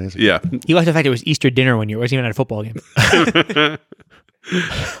uppercut to- was amazing. Yeah. He liked the fact it was Easter dinner one year. It wasn't even at a football game.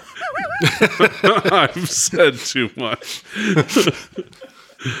 I've said too much.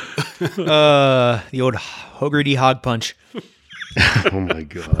 The old Hogarty hog punch. Oh my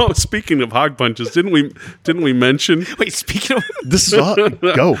god. Oh, speaking of hog punches, didn't we mention? Wait, speaking of, This is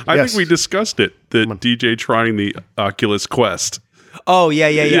go. I Yes. think we discussed it. The DJ trying the Oculus Quest. oh yeah.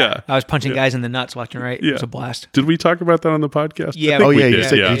 Yeah. I was punching guys in the nuts left and right. It Yeah. was a blast. Did we talk about that on the podcast? Yeah, I think Oh we yeah, you did,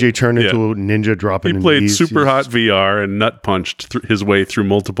 said DJ turned into a ninja dropping. He in played knees. super hot VR and nut punched his way through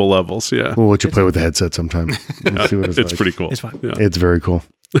multiple levels. Yeah, We'll let you play with the headset sometime. We'll see what it's it's like. pretty cool. It's fun. Yeah, It's very cool.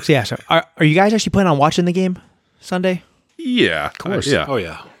 So yeah. So are you guys actually planning on watching the game Sunday? yeah, of course. yeah. Oh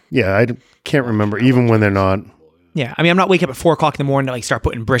yeah. Yeah, I can't remember even when they're not. Yeah. I mean, I'm not waking up at 4 o'clock in the morning to like start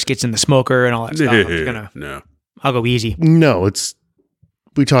putting briskets in the smoker and all that stuff. I'm just gonna, No, I'll go easy. No, it's.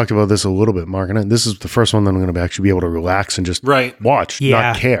 We talked about this a little bit, Mark, and this is the first one that I'm going to actually be able to relax and just Right. watch, Yeah.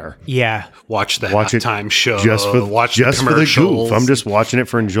 not care. Yeah. Watch the Watch it halftime show. Just for watch just the for the commercials. goof. I'm just watching it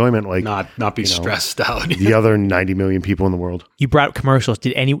for enjoyment, like not be stressed out. the other 90 million people in the world. You brought up commercials.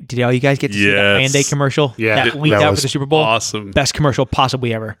 Did all you guys get to see that Yes. Band-Aid commercial? Yeah. That leaked That out was for the Super Bowl. awesome. Best commercial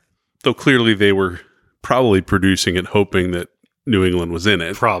possibly ever. Though clearly they were probably producing it, hoping that New England was in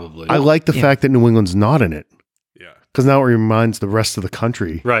it. Probably. I like the Yeah. fact that New England's not in it Yeah, because now it reminds the rest of the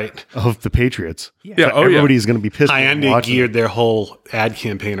country right. of the Patriots. yeah. So Oh, yeah. everybody's going to be pissed. High-end watching it. geared their whole ad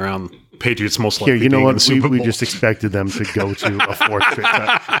campaign around Patriots most Here, likely you know being in what? the Super We Bowl. just expected them to go to a fourth trip.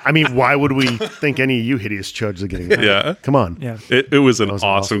 I mean, why would we think any of you hideous chuds are getting that? Yeah. Come on. Yeah. It was an was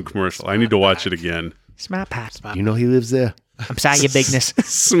awesome commercial. I need to watch it again. Smart pack. You know he lives there. I'm sorry, your bigness.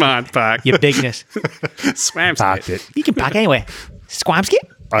 Smart pack. Your bigness. Swamps. Parked it. You can park anyway. Squamsky?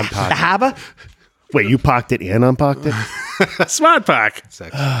 Unparked The harbor? Wait, you parked it and unparked it? Smart pack.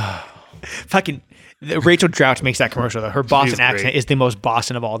 Fucking Rachel Drought makes that commercial though. Her Boston great. accent is the most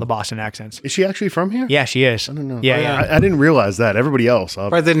Boston of all the Boston accents. Is she actually from here? Yeah, she is. I don't know. Yeah, yeah. I didn't realize that. Everybody else,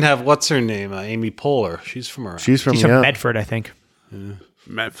 Probably didn't have what's her name, Amy Poehler. She's from around. she's from, She's from Medford, I think.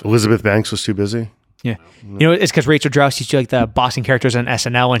 Matt- Elizabeth Banks was too busy. Yeah. You know, it's because Rachel Drought used to like the Boston characters on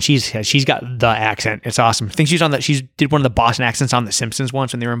SNL, and she's got the accent. It's awesome. I think she did one of the Boston accents on The Simpsons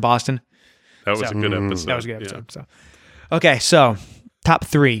once when they were in Boston. That was a good episode. That was a good episode. So, okay, so top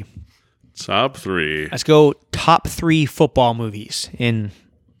 3. Yeah. Top 3. Let's go top 3 football movies in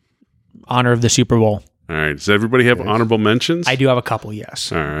honor of the Super Bowl. All right. Does everybody have honorable mentions? I do have a couple,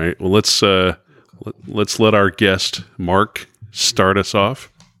 yes. All right. Well, let's let our guest Mark start us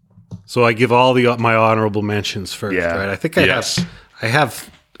off. So I give all my honorable mentions first, Yeah. right? I think Yes. I have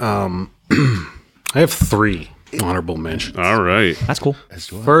I have 3 honorable mentions. All right. That's cool.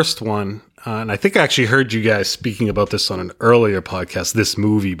 First one, and I think I actually heard you guys speaking about this on an earlier podcast, this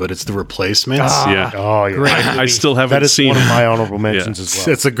movie, but it's The Replacements. Yeah. Oh, yeah. Great. I still That haven't is seen one of my honorable mentions Yeah. as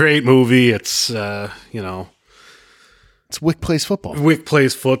well. It's a great movie. It's It's Wick Plays Football. Wick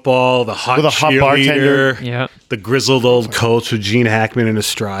plays football, the hot With a hot cheerleader, Yeah. the grizzled old coach with Gene Hackman in a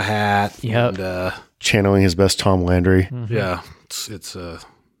straw hat. Yep. And, Channeling his best Tom Landry. yeah, it's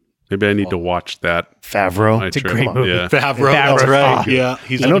Maybe I need to watch that. Favreau. It's a great movie. Yeah. Favreau. That's Favreau. right. Oh. Yeah,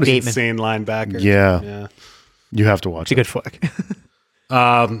 he's Andy an Bateman. insane linebacker. Yeah. You have to watch It's a it. good flick.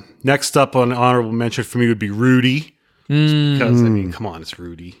 Next up on honorable mention for me would be Rudy. Because I mean, come on, it's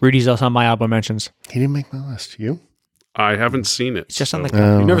Rudy. Rudy's also on my album mentions. He didn't make my list. You? I haven't seen it. It's just on the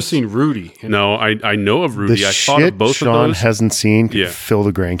You've never seen Rudy? No, I know of The Rudy. I thought shit of both Sean of those. hasn't seen could Yeah. fill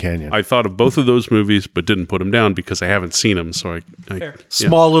the Grand Canyon. I thought of both of those movies, but didn't put them down because I haven't seen them. So I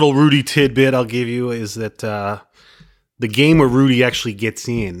Small little Rudy tidbit I'll give you is that the game where Rudy actually gets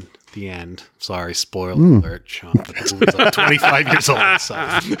in the end. Sorry, spoiler alert, Sean. But the movie's like 25 years old.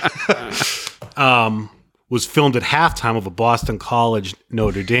 So. Was filmed at halftime of a Boston College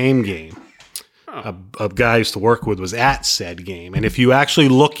Notre Dame game. A guy I used to work with was at said game. And if you actually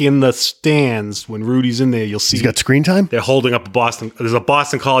look in the stands when Rudy's in there, you'll see He's got screen time? they're holding up there's a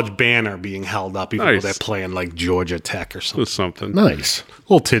Boston College banner being held up, even Nice. though they're playing like Georgia Tech or it something. was something. Nice.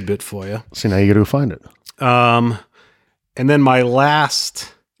 Little tidbit for you. See, now you got to go find it. And then my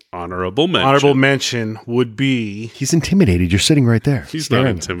last Honorable mention. honorable mention would be He's intimidated. You're sitting right there. He's not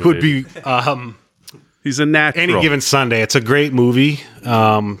staring. intimidated. would be He's a natural. Any Given Sunday. It's a great movie.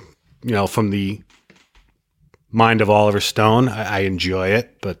 From the mind of Oliver Stone. I enjoy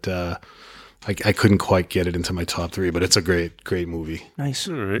it, but I couldn't quite get it into my top 3. But it's a great movie. Nice.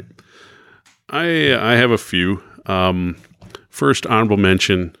 All right. I have a few. First honorable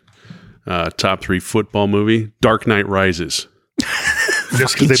mention, top 3 football movie, Dark Knight Rises.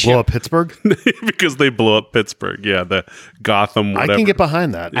 Just because they blow up Pittsburgh? Because they blow up Pittsburgh. Yeah, the Gotham, whatever. I can get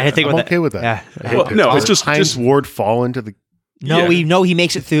behind that. I didn't think I'm about okay that. with that. Yeah. Well, no, it's just Hines Ward fall into the... No, he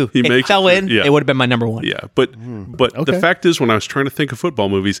makes it through. He It makes fell it in. through, yeah. It would have been my number one. Yeah, but the okay. fact is, when I was trying to think of football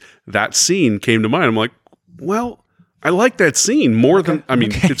movies, that scene came to mind. I'm like, well, I like that scene more than, I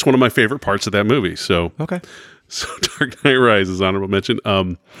mean, it's one of my favorite parts of that movie. So, Okay. so Dark Knight Rises, honorable mention.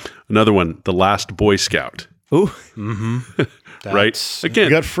 Another one, The Last Boy Scout. Ooh. Right? Again, You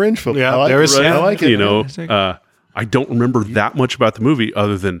got fringe football. Yeah, I like there is- it. yeah, I like it. you know, I don't remember that much about the movie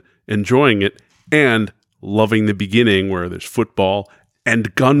other than enjoying it and loving the beginning where there's football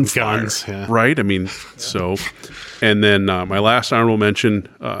and gunfire, Guns, yeah. right? I mean, so, and then my last honorable mention,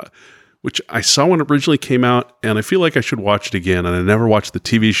 which I saw when it originally came out, and I feel like I should watch it again, and I never watched the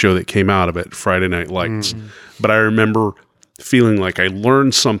TV show that came out of it, Friday Night Lights, but I remember feeling like I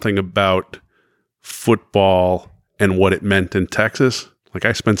learned something about football and what it meant in Texas. Like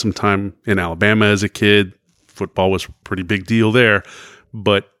I spent some time in Alabama as a kid. Football was a pretty big deal there,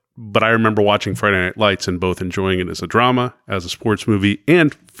 but I remember watching Friday Night Lights and both enjoying it as a drama, as a sports movie,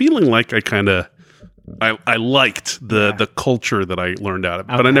 and feeling like I liked the culture that I learned out of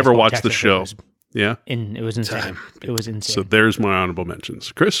it. But I never watched the show. Yeah. And it was insane. It was insane. So there's my honorable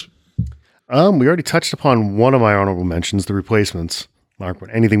mentions. Chris? We already touched upon one of my honorable mentions, The Replacements. Mark, but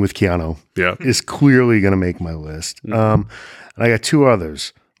anything with Keanu Yeah. is clearly going to make my list. And I got 2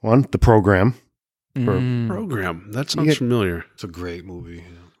 others. One, The Program. Program. That sounds familiar. It's a great movie.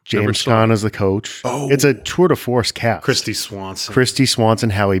 James Caan as the coach. Oh. It's a tour de force cast. Christy Swanson. Christy Swanson,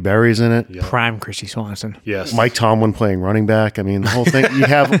 Halle Berry's in it. Prime Christy Swanson. Yes. Mike Tomlin playing running back. I mean, the whole thing. You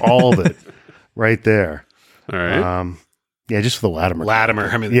have all of it right there. All right. Yeah, just for the Latimer.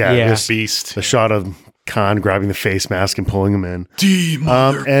 I mean, Yeah, this beast. The shot of Khan grabbing the face mask and pulling him in.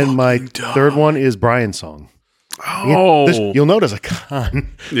 And my third one is Brian's song. You'll notice a Khan.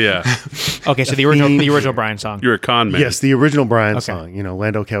 Yeah. Okay, so the original Brian song. You're a con man. Yes, the original Brian song. You know,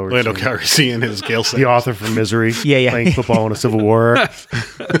 Lando Calrissian. Lando Calrissian and his Gale The author from Misery. Yeah. Playing football in a Civil War.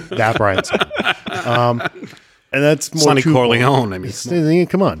 That Brian song. And that's more Sonny true- Corleone. I mean,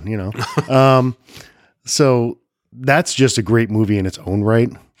 Come on, you know. So that's just a great movie in its own right.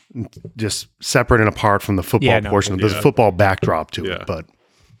 Just separate and apart from the football portion. There's a football backdrop to it, but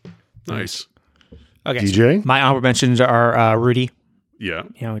Nice. Okay. DJ? My honorable mentions are Rudy. Yeah.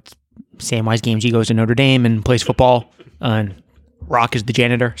 You know, it's Samwise Gamgee goes to Notre Dame and plays football. And Rock is the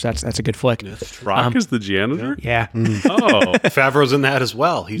janitor, so that's a good flick. Rock is the janitor? Yeah. Oh. Favreau's in that as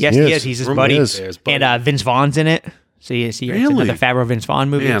well. He's Yes, He he is. is. He's his He buddy. is. There's buddy. And Vince Vaughn's in it. So you see, it's Really? another Favreau Vince Vaughn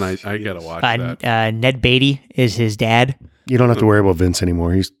movie. Man, I got to watch that. Ned Beatty is his dad. you don't have to worry about Vince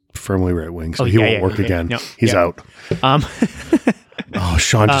anymore. He's firmly right wing, so he won't work again. No, He's yeah. out. Oh,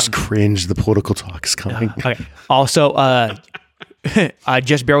 Sean just cringed. The political talk is coming. Okay. Also,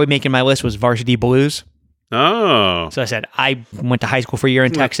 just barely making my list was Varsity Blues. Oh. So I said I went to high school for a year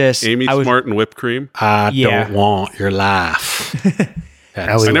in Texas. Amy I was, Smart and whipped cream. I Yeah. don't want your life.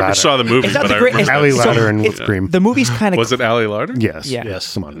 Allie I never Ladder. saw the movie, It's not but the I great- remember. Allie So Ladder and it's- whipped cream. The movie's kind of Was it Ali Larder? Yes. Yeah.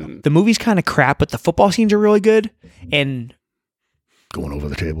 Yes. Come on. the movie's kind of crap, but the football scenes are really good. And Going over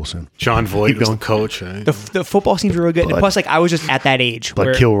the table soon. John Voight was going. the coach. Right? the football scenes are really good. And plus, like I was just at that age. But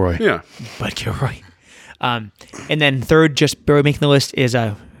where- Kilroy. Yeah. Bud Kilroy. And then third, just barely making the list is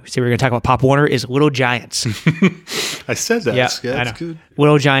so we're going to talk about Pop Warner is Little Giants. I said that. Yeah, Yeah, I that's know. good.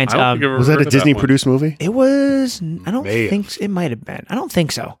 Little Giants. I don't think I've ever Was that heard a of that Disney one. produced movie? It was. I don't May have. think it might have been. I don't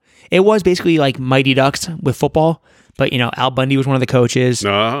think so. It was basically like Mighty Ducks with football, but Al Bundy was one of the coaches.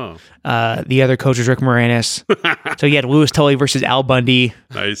 No. The other coach was Rick Moranis. So you had Louis Tully versus Al Bundy.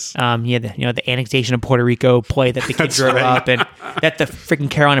 Nice. You had the annexation of Puerto Rico play that the kids drew up, and that the freaking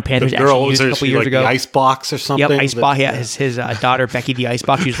Carolina Panthers The girl actually was used a there. couple She years like ago. the ice box or something. Yep, Icebox. Yeah, his daughter Becky the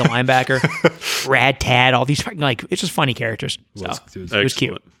Icebox. She was the linebacker. Rad Tad. All these fucking it's just funny characters. So, it was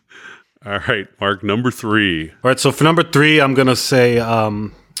cute. Excellent. All right, Mark, number 3. All right, so for number 3, I'm going to say,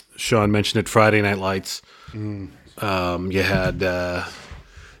 Sean mentioned it, Friday Night Lights. You had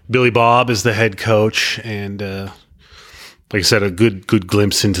Billy Bob as the head coach, and like I said, a good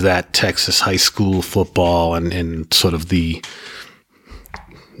glimpse into that Texas high school football and sort of the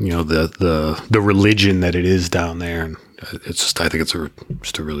the religion that it is down there. And it's just, I think it's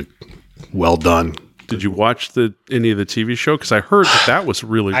just a really well done. Did you watch any of the TV show? Because I heard that was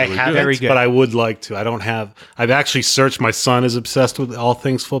really, really good. Very good. But I would like to. I've actually searched. My son is obsessed with all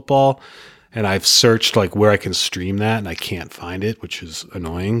things football, and I've searched like where I can stream that, and I can't find it, which is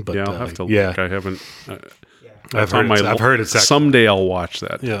annoying. But Yeah, I'll have to yeah. look. I haven't. That's I've heard it's excellent. someday I'll watch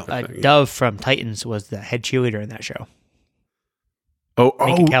that. Yeah. thing. Dove from Titans was the head cheerleader in that show. Oh,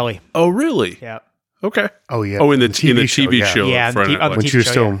 Megyn Kelly. oh, really? Yeah. Okay. Oh yeah. Oh, in the TV show. Yeah, on for the- on Netflix. When she was TV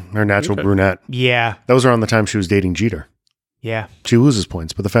show, still her natural Okay. brunette. Yeah. That was around the time she was dating Jeter. Yeah. She loses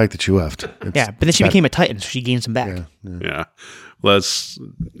points, but the fact that she left. Yeah. But then she became a Titan, so she gained some back. Yeah. Well, that's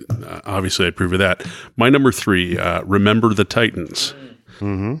obviously I approve of that. My number 3, Remember the Titans.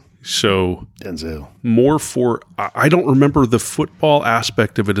 Mm-hmm. So Denzel. more for I don't remember the football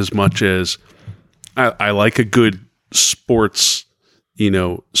aspect of it as much as I like a good sports,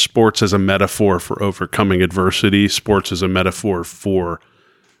 sports as a metaphor for overcoming adversity, sports as a metaphor for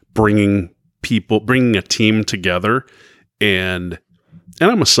bringing a team together, and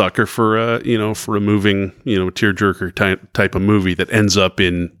I'm a sucker for a moving, tearjerker type of movie that ends up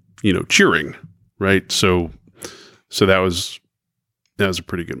in, cheering, right? So that was a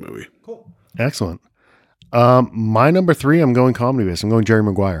pretty good movie. Excellent. My number 3, I'm going comedy based. I'm going Jerry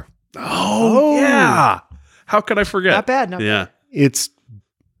Maguire. Oh yeah. How could I forget? Not bad. Not Yeah. It's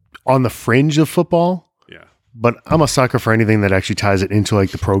on the fringe of football, Yeah. but I'm a sucker for anything that actually ties it into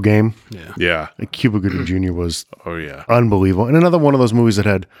like the pro game. Yeah. Yeah. Like Cuba Gooding Jr. was Oh yeah. unbelievable. And another one of those movies that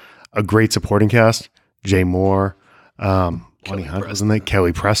had a great supporting cast. Jay Moore, Bonnie Hunt was in there.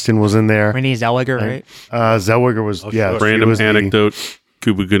 Kelly Preston was in there. Renee Zellweger, right? Zellweger was, yeah. sure. she Random was anecdote: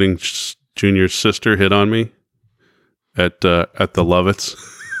 Cuba Gooding Jr.'s sister hit on me at the Lovitz.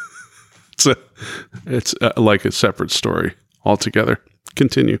 It's like a separate story altogether.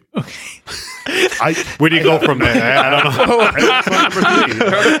 Continue. Where do you go from there? I don't know. That's my number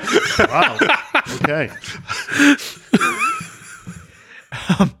 3. Wow. Okay.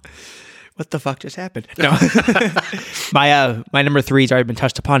 What the fuck just happened? No. my number 3's already been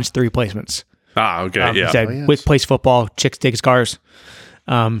touched upon. It's The Replacements. Okay. Yeah. Said, yes. Wick plays football. Chicks dig scars.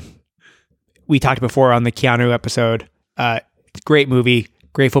 We talked before on the Keanu episode. Great movie.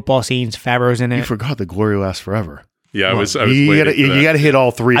 Great football scenes. Favreau's in You it. forgot the glory lasts forever. Yeah. I was you waiting gotta, for that. you gotta hit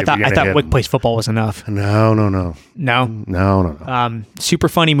all 3. I thought Wick plays football was enough. No. No. Super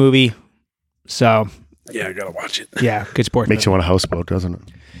funny movie. So Yeah, I gotta watch it. yeah, good sports. Makes you want a houseboat, doesn't it?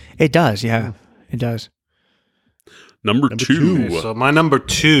 It does. Yeah, it does. Number 2. So my number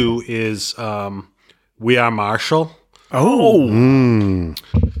 2 is We Are Marshall. Oh.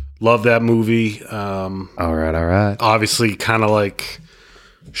 Love that movie. All right. Obviously, kind of like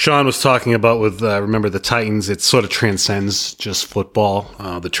Sean was talking about with Remember the Titans, it sort of transcends just football.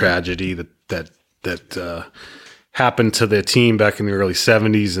 The tragedy that happened to their team back in the early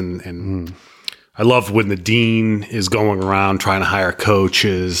 70s. And I love when the dean is going around trying to hire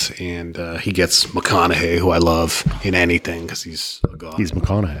coaches, and he gets McConaughey, who I love in anything because he's a god. He's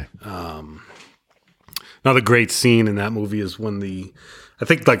McConaughey. Another great scene in that movie is when I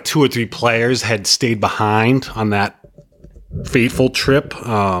think like 2 or 3 players had stayed behind on that fateful trip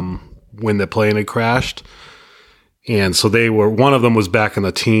when the plane had crashed. And so one of them was back in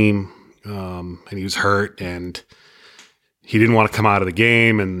the team and he was hurt and he didn't want to come out of the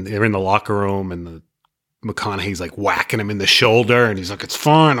game, and they're in the locker room and McConaughey's like whacking him in the shoulder and he's like, "It's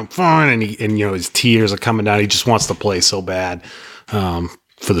fine, I'm fine." And his tears are coming down. He just wants to play so bad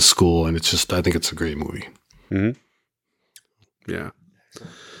for the school. And I think it's a great movie. Yeah.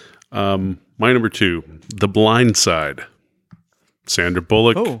 My number 2, The Blind Side. Sandra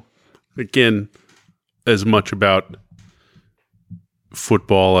Bullock. Oh, Again, as much about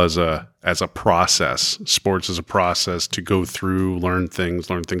football as a process, sports as a process to go through, learn things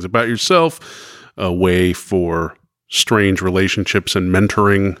about yourself, a way for strange relationships and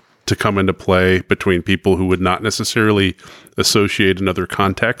mentoring to come into play between people who would not necessarily associate in other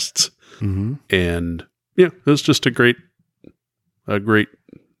contexts. Mm-hmm. And yeah, it was just a great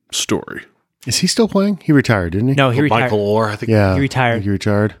story. Is he still playing? He retired, didn't he? no, he retired. Michael Orr, I think. Yeah. He retired. I think he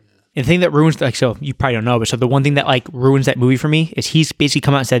retired. And the thing that ruins, so you probably don't know, but so the one thing that like ruins that movie for me is he's basically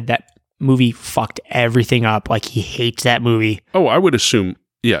come out and said that movie fucked everything up. Like he hates that movie. Oh, I would assume,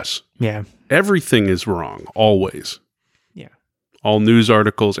 yes. Yeah. Everything is wrong, always. Yeah. All news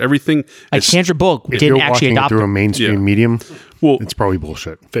articles, everything. Like is- Sandra Bullock If didn't you're actually watching it adopt through a him. mainstream Yeah. medium, well, it's probably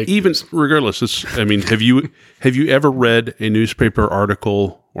bullshit. Fake even news. regardless, have you ever read a newspaper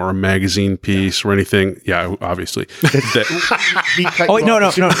article or a magazine piece or anything? Yeah, obviously. Oh, wait, no.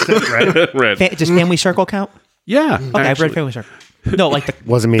 Right? Read. Does Family Circle count? Yeah. Okay, I've read Family Circle. No, like the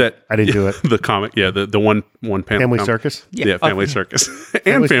Wasn't me. That- I didn't do it. The comic, yeah, the one panel. Family comic. Circus? Yeah, Family okay. Circus.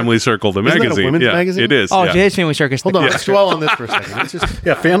 And Family Circle, the Isn't that a magazine. women's yeah, magazine? it is. Oh, yeah. it is Family Circus. Hold on. Let's dwell on this for a second. Let's just,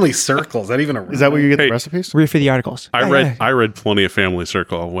 Yeah, Family Circle. Is that even a is that where you get Hey. the recipes? Read for the articles. I Yeah, read yeah. I read plenty of Family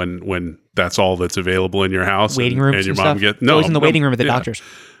Circle when that's all that's available in your house. Waiting and, rooms and your and mom stuff. gets Always in the waiting room at the doctor's.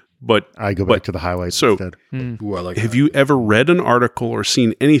 But I go back to the highlights so- instead. Ooh, I like have you ever read an article or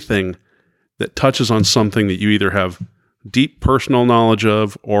seen anything that touches on something that you either have deep personal knowledge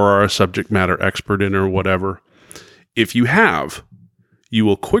of or are a subject matter expert in or whatever? If you have, you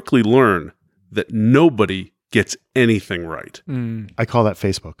will quickly learn that nobody gets anything right. I call that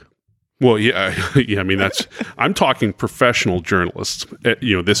Facebook. Well, yeah, yeah. I mean, I'm talking professional journalists.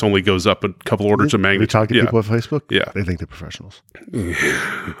 This only goes up a couple orders of We magnitude. talk to Yeah. people at Facebook. Yeah. They think they're professionals. I'm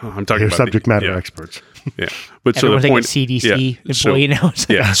talking They're about subject matter yeah, experts. yeah. But Everyone's so the like point, a CDC yeah, employee now. It's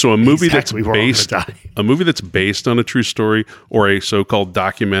like, yeah. So a movie Exactly, we're all that's gonna based, die. a movie that's based on a true story or a so-called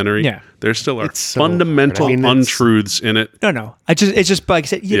documentary. Yeah. There still are It's so fundamental hard. I mean, it's- untruths in it. No. It's just like I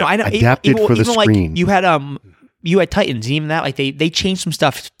said, Yeah. I know Adapted for the like screen. you had Titans, even that like they changed some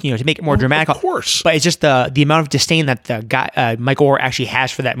stuff, to make it more dramatic. Of course. But it's just the amount of disdain that the guy Michael Orr actually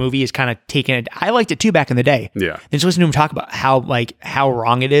has for that movie is kind of taken it. I liked it too back in the day. Yeah. And just listen to him talk about how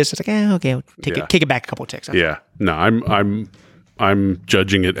wrong it is. It's like, okay, we'll kick it back a couple of ticks. Yeah. No, I'm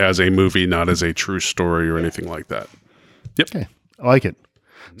judging it as a movie, not as a true story or anything like that. Yep. Okay. I like it.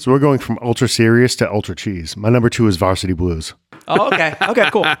 So we're going from ultra serious to ultra cheese. My number 2 is Varsity Blues. Oh, okay. Okay,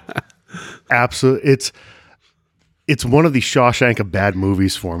 cool. Absolutely. It's one of the Shawshank of bad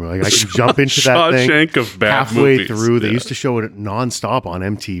movies for me. Like I can jump into that thing Shawshank of bad halfway movies. through. They Yeah. used to show it nonstop on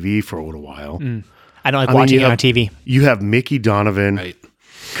MTV for a little while. I don't like I mean, watching you it on have- TV. You have Mickey Donovan Right.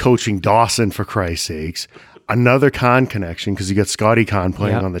 coaching Dawson, for Christ's sakes. Another Khan connection because you got Scotty Khan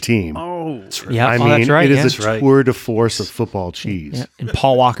playing Yep. on the team. Oh, Yeah, I oh, mean, that's right. it is yeah. a That's right. tour de force of football cheese. Yeah. And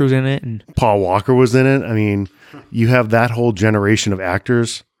Paul Walker's in it, and Paul Walker was in it. I mean, you have that whole generation of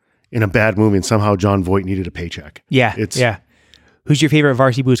actors in a bad movie, and somehow John Voight needed a paycheck. yeah. Who's your favorite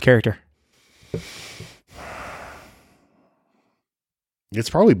Varsity Blues character? It's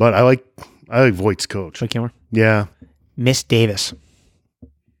probably Bud. I like Voight's coach. Joe Kilmer? Yeah, Miss Davis,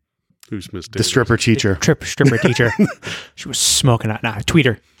 who's Miss the Davis? stripper teacher. stripper teacher. She was smoking out. Nah,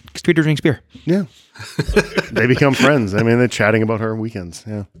 Tweeter. Because Tweeter drinks beer. Yeah, they become friends. I mean, they're chatting about her weekends.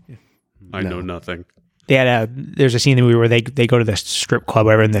 Yeah, I know nothing. They had there's a scene in the movie where they go to the strip club,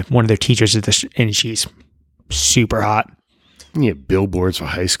 whatever, and one of their teachers is and she's super hot. you get billboards for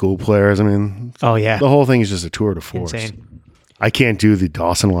high school players. I mean, Oh yeah, the whole thing is just a tour de force. insane. I can't do the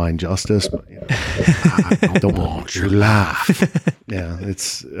Dawson line justice, but I don't want your laugh. Yeah,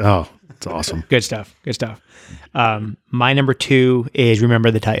 it's awesome. Good stuff. Good stuff. My number 2 is Remember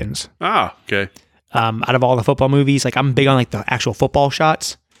the Titans. Ah, okay. Out of all the football movies, like I'm big on like the actual football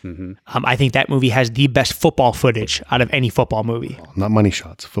shots. Mm-hmm. I think that movie has the best football footage out of any football movie. Not money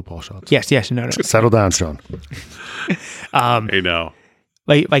shots, football shots. Yes, no. Settle down, Sean. Hey, now.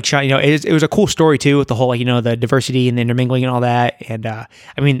 Like Sean, it was a cool story too, with the whole the diversity and the intermingling and all that. And I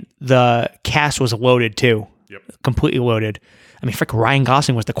mean, the cast was loaded too, Yep. completely loaded. I mean, frick, Ryan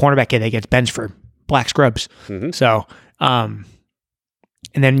Gosling was the cornerback kid that gets benched for black scrubs. Mhm. So, and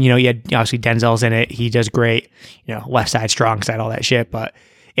then you had obviously Denzel's in it. He does great. Left side, strong side, all that shit. But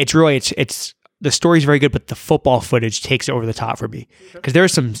it's really it's the story's very good, but the football footage takes it over the top for me because there are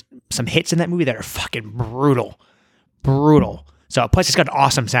some hits in that movie that are fucking brutal. So plus it's got an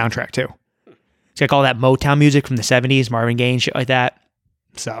awesome soundtrack too. It's got all that Motown music from the 70s, Marvin Gaye and shit like that.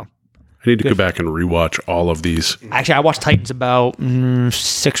 So I need to go back and rewatch all of these. actually I watched Titans about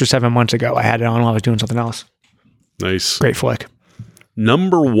 6 or 7 months ago. I had it on while I was doing something else. Nice. Great flick.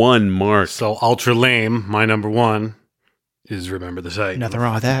 Number 1, Mark. So ultra lame. My number 1 is Remember the Titans. Nothing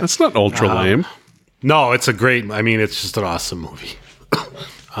wrong with that. That's not ultra lame. No, it's a great. I mean, it's just an awesome movie.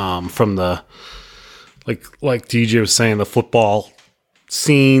 From the like DJ was saying, the football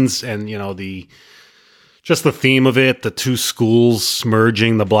scenes and the theme of it, the two schools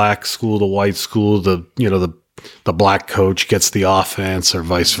merging, the black school, the white school, the black coach gets the offense or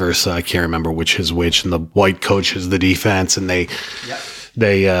vice versa. I can't remember which is which, and the white coach is the defense, and they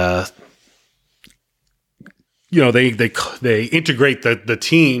integrate the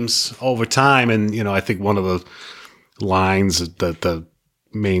teams over time. And I think one of the lines that the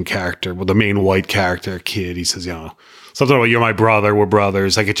main character, the main white character kid, he says, something about "You're my brother, we're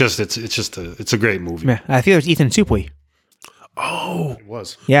brothers." Like it's a great movie. Yeah, I think it was Ethan Suplee. Oh. It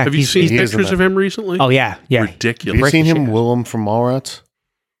was. Yeah. Have you seen he is in pictures that. of him recently? Oh yeah. Ridiculous. Have you Brick seen the him? shit. Willem from Mallrats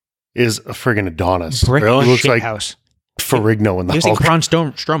is a friggin' Adonis. Brick Really? Looks shit like house. Ferrigno in the He was like Hulk. Braun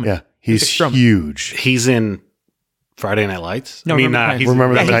Strowman. Yeah, he's Strowman. huge. He's in Friday Night Lights. No, he's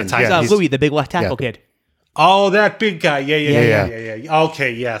Remember Yeah, the he's, Titans. Yeah, he's- Louis, the big left tackle kid. Oh, that big guy. Yeah. Yeah.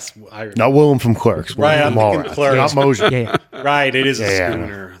 Okay, yes. Not Willem from Clerks. Willem Right, from I'm thinking Mallrats. Clerks. Not Mosier. Yeah. Right, it is a Yeah.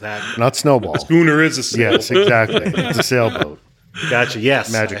 schooner. That Not Snowball. schooner is a sailboat. Yes, exactly. It's a sailboat. Gotcha.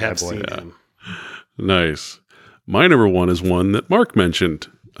 Yes, Magic I have Hat Boy. seen Yeah. him. Nice. My number 1 is one that Mark mentioned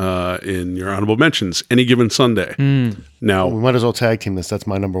in your honorable mentions. Any Given Sunday. Now, We might as well tag team this. That's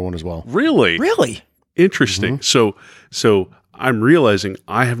my number one as well. really, Really? interesting. So I'm realizing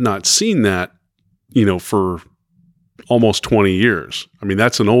I have not seen that, for almost 20 years. I mean,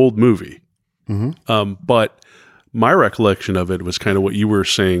 that's an old movie. But my recollection of it was kind of what you were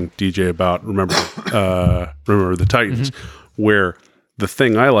saying, DJ, about Remember the Titans, where the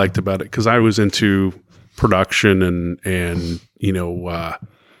thing I liked about it, because I was into production and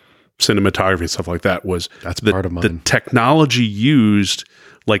cinematography and stuff like that, was That's part of the mine. technology used,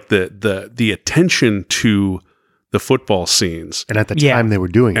 like the attention to the football scenes. And at the Yeah. time they were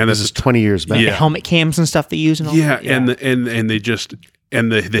doing it. And This this is 20 years back. The Yeah. helmet cams and stuff they use and all Yeah, that. and they just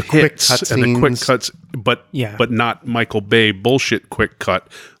the quick hits cut and the quick scenes. cuts, but Yeah. but not Michael Bay bullshit quick cut.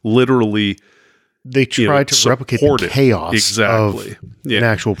 Literally, They tried to replicate the support it. chaos Exactly. of Yeah. an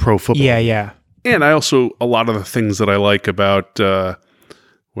actual pro football. Yeah, yeah. And I also, a lot of the things that I like about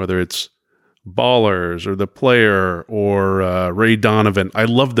whether it's Ballers or The Player or Ray Donovan, I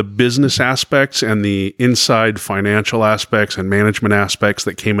love the business aspects and the inside financial aspects and management aspects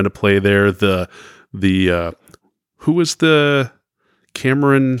that came into play there. The who was the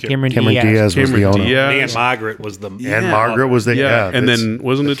Cameron Cameron Cameron Diaz was Cameron the owner. Diaz. and Margaret was the And Margaret was the and it's- then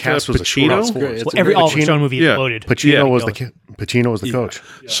wasn't the it cast was a Pacino? great- It's Well, a every great- Oliver Stone movie yeah. exploded. Pacino Yeah. was Pacino was the coach.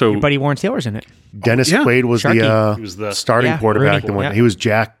 So Buddy Warren Taylor's in it. Dennis Yeah. Quaid was Sharky. He was the starting Yeah, quarterback. Rooney, And when yeah. he was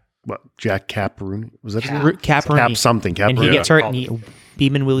Jack Caparuni. Was that his name? Caparoni. Cap something. And he Caparuni. gets hurt, and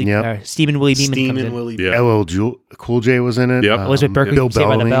Beeman Willie, Yep. Stephen Willie Beeman comes Steamin' in. Willie. yeah. LL Cool J was in it. Yep. Elizabeth Berkley, Bill Saved by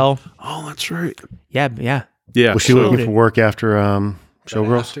the Bellamy. Bell. Oh, that's right. Yeah, yeah. Yeah. Was she so- looking for work after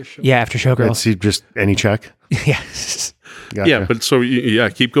Showgirls? Yeah, after Showgirls. Let's see, just any check. yeah. Gotcha. Yeah, but so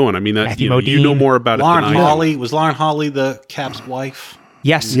keep going. I mean, that Matthew you know Modine. more about it Lauren than I do. Hawley. Was Lauren Hawley the Cap's wife?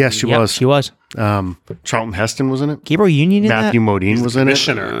 Yes. Yes, she Yep, was. She was. Charlton Heston was in it. Gabriel Union in Matthew Modine was in it.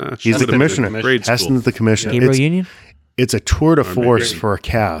 Commissioner. He's the commissioner. Grade school. Heston's the commissioner. that? Gabriel Union? It's a tour de force for a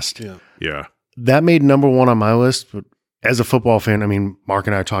cast. Yeah. Yeah. That made number one on my list. But as a football fan, I mean, Mark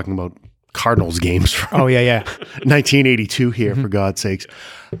and I are talking about Cardinals games from Oh, yeah, yeah. 1982 here, for God's sakes.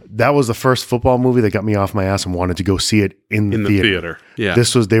 That was the first football movie that got me off my ass and wanted to go see it in the theater. Yeah.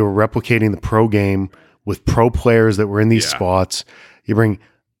 They were replicating the pro game with pro players that were in these Yeah. spots. You bring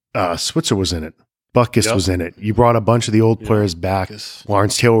Switzer was in it. Buckus Yep. was in it. You brought a bunch of the old players back. Buckus.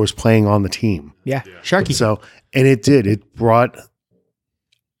 Lawrence Taylor was playing on the team. Yeah. Sharky. So, and it did. It brought,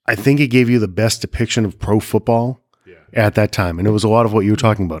 I think it gave you the best depiction of pro football at that time. And it was a lot of what you were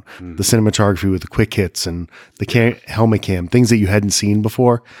talking about, the cinematography with the quick hits and the helmet cam, things that you hadn't seen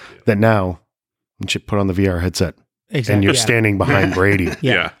before that now you should put on the VR headset. Exactly. And you're yeah. standing behind Brady.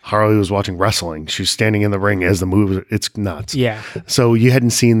 Yeah. Harley was watching wrestling. She's standing in the ring as the move. It's nuts. Yeah. So you hadn't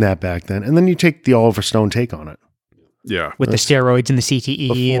seen that back then. And then you take the Oliver Stone take on it. Yeah. With the steroids and the CTE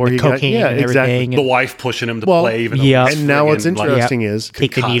Before and he the got- cocaine yeah, and exactly. everything. The And wife pushing him to Well, play. Even though yeah. he's And now what's friggin', like, interesting is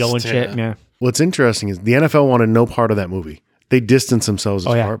take the needle and concussed, shit. yeah. Yeah. what's interesting is the NFL wanted no part of that movie. They distanced themselves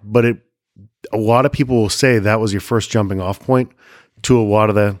Oh, as yeah. far, but a lot of people will say that was your first jumping off point to a lot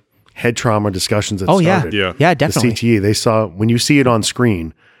of the head trauma discussions that Oh, yeah. started. Yeah. Yeah, The definitely. CTE, they saw when you see it on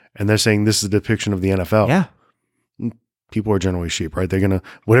screen and they're saying this is a depiction of the NFL. Yeah. People are generally sheep, right? They're gonna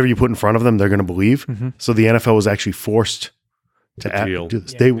whatever you put in front of them, they're gonna believe. Mhm. So the NFL was actually forced to deal. do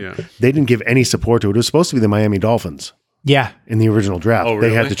this. Yeah. They didn't give any support to it. It was supposed to be the Miami Dolphins Yeah. in the original draft. Oh,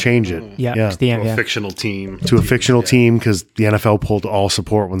 They had really? to change it. Yeah. Yeah. It's the To end. a Yeah. fictional team. To a fictional team because the NFL pulled all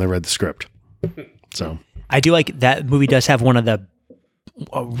support when they read the script. So I do like that movie does have one of the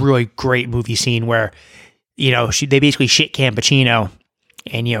a really great movie scene where, they basically shit Cam Pacino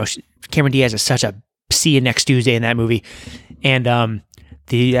and, Cameron Diaz is such a see you next Tuesday in that movie. And,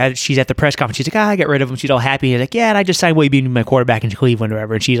 she's at the press conference. She's like, I get rid of him. She's all happy. He's like, yeah, and I just signed Willie Beamen, my quarterback in Cleveland or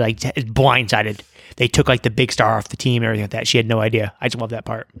whatever. And she's like blindsided. They took like the big star off the team and everything like that. She had no idea. I just love that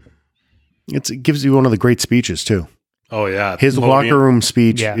part. it gives you one of the great speeches too. Oh yeah, His Podium. locker room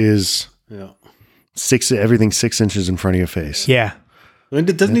speech Yeah. is Yeah. everything 6 inches in front of your face. Yeah.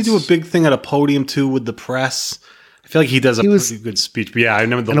 And doesn't he do a big thing at a podium too with the press? I feel like he does a was- pretty good speech. But yeah, I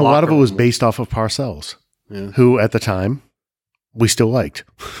remember the And a lot of it locker was room based off of Parcells, Yeah. who at the time we still liked.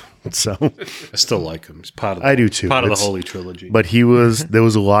 So I still like him. He's part of. I do too. Part of the It's- Holy Trilogy. But there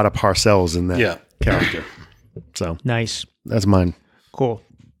was a lot of Parcells in that yeah, character. So Nice. that's mine Cool.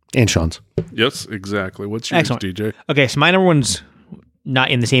 and Sean's. Yes, exactly. What's yours, Excellent. DJ? Okay, so my number one's not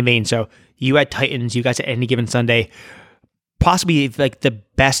in the same vein. So you had Titans, you guys at Any Given Sunday, possibly like the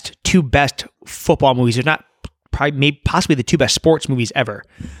two best football movies, if not possibly the two best sports movies ever.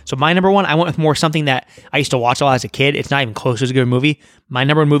 So my number one, I went with more something that I used to watch a lot as a kid. It's not even close to a good movie. My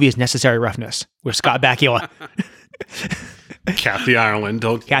number one movie is Necessary Roughness with Scott Bakula. Kathy Ireland.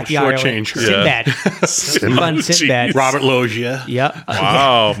 Don't Kathy shortchange Ireland. her. Sinbad. Fun Sinbad. Robert Loggia. Yep.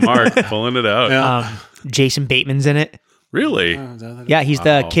 Wow, Mark pulling it out. Yeah. Jason Bateman's in it. Really? Yeah, he's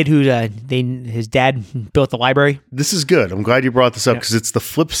the kid who his dad built the library. This is good. I'm glad you brought this up because it's the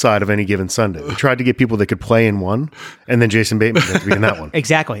flip side of Any Given Sunday. We tried to get people that could play in one, and then Jason Bateman got to be in that one.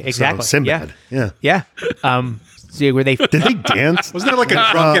 Exactly. So, Sinbad. Yeah. See, where they Did they dance? Wasn't there like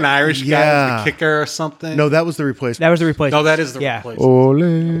a drunken Irish guy yeah. as the kicker or something? No, that was the replacement. that was the replacement. No, that is the Yeah. replacement.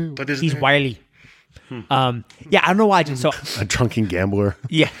 Ole. But is He's there- wily. Yeah, I don't know why. So A drunken gambler.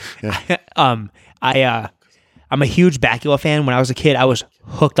 yeah, I'm a huge Bakula fan. When I was a kid, I was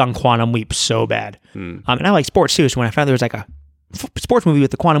hooked on Quantum Leap so bad. And I like sports too. So when I found there was like a sports movie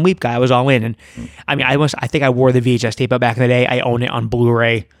with the Quantum Leap guy, I was all in. And I mean, I think I wore the VHS tape out back in the day. I own it on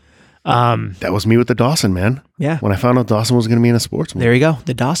Blu-ray. That was me with the Dawson, man. Yeah. When I found out Dawson was going to be in a sports movie. There you go,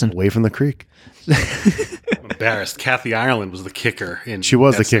 the Dawson. Away from the creek. I'm embarrassed. Kathy Ireland was the kicker. She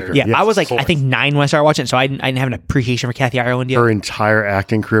was the That's kicker. their- Yeah, Yes, I was like, of I think 9 when I started watching it, so I didn't have an appreciation for Kathy Ireland yet. Her entire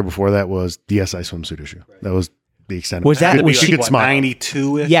acting career before that was the SI swimsuit issue. That was the extent. Was that- Good- was she she- could smile.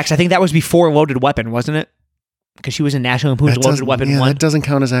 92-ish? Yeah, because I think that was before Loaded Weapon, wasn't it? Because she was in National Lampoon's That Loaded doesn't- Weapon yeah, 1. that doesn't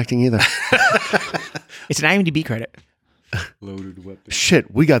count as acting either. It's an IMDb credit. Loaded weapon.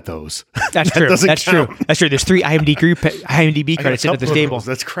 Shit, we got those. That's true. doesn't That's count. true. That's true. There's 3 IMDb credits in at this Couple of table. those.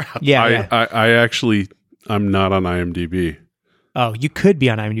 That's crap. Yeah, yeah. I actually, I'm not on IMDb. Oh, you could be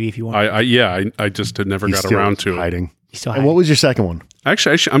on IMDb if you want. I just had never He's got still around to it. hiding. You still And have what was your second one?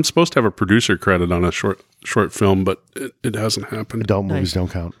 Actually, I'm supposed to have a producer credit on a short film, but it hasn't happened. Adult movies don't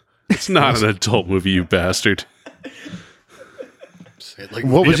count. It's not an adult movie, you bastard. Like,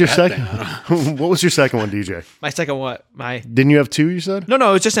 What was your second? thing. What was your second one, DJ? my second what? My Didn't you have two? You said. no,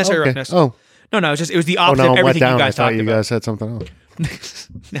 it was just necessary Okay. roughness. Oh, No, it was the oh opposite no, of I'm let everything you down. I guys thought talked you about. guys had something else.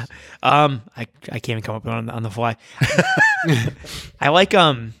 No. I can't even come up with it on the fly. I like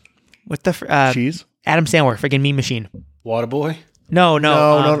what the Cheese? Adam Sandler freaking Mean Machine. Waterboy? No,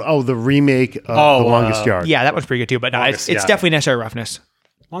 No. Oh, the remake of The Longest Yard. Yeah, that one's pretty good too. But no, Longest it's Yard. definitely necessary roughness.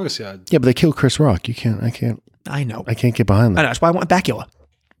 Longest yard. Yeah, but they killed Chris Rock. I can't I know. get behind I that. know. That's why I want Bakula.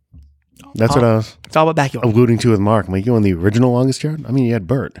 That's what I was It's all about Bakula. alluding to with Mark. I'm like, you on the original Longest Yard? I mean, you had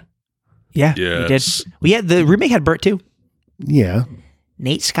Bert. Yeah, we did. Yes. We had the remake had Burt too. Yeah.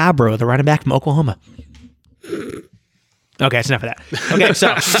 Nate Scarborough, the running back from Oklahoma. Okay, that's enough of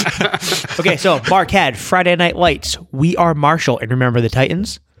that. Okay, so Mark had Friday Night Lights, We Are Marshall, and Remember the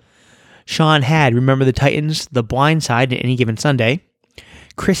Titans. Sean had Remember the Titans, The Blind Side, and Any Given Sunday.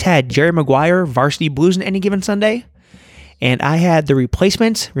 Chris had Jerry Maguire, Varsity Blues, and Any Given Sunday. And I had The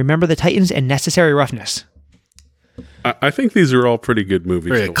Replacements, Remember the Titans, and Necessary Roughness. I think these are all pretty good movies.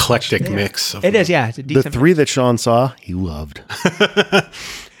 Very to watch. eclectic mix. Of It is, yeah. It's a The decent. three that Sean saw, he loved.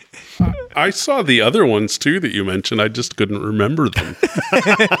 I saw the other ones too that you mentioned. I just couldn't remember them.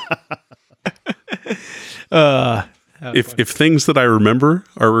 If things that I remember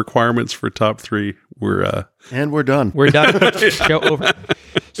are requirements for top 3, we're And we're done. We're done. Show over.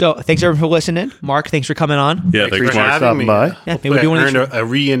 So thanks everyone for listening. Mark, thanks for coming on. yeah. Thanks Thanks, for Mark. having stopping me. by. Yeah, maybe Hopefully we'll do one I of earned these. a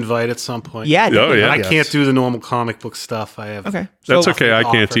re-invite at some point. Yeah. Oh, definitely. yeah. I Yes. can't do the normal comic book stuff. I have. Okay. That's So okay. I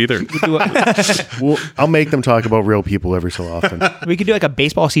can't offer. either. Well, I'll make them talk about real people every so often. we could do like a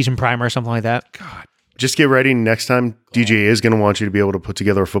baseball season primer or something like that. Just get ready. Next time, DJ is going to want you to be able to put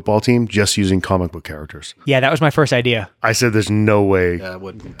together a football team just using comic book characters. Yeah, that was my first idea. I said there's no way. I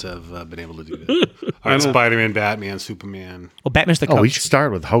wouldn't have been able to do that. All right, Spider-Man, Batman, Superman. Well, Batman's the Oh, coach. we should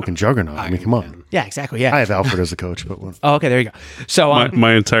start with Hulk and Juggernaut. I mean, come on. Yeah, exactly. Yeah. I have Alfred as the coach, but Oh, okay. There you go. So,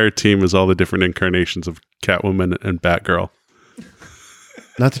 My entire team is all the different incarnations of Catwoman and Batgirl.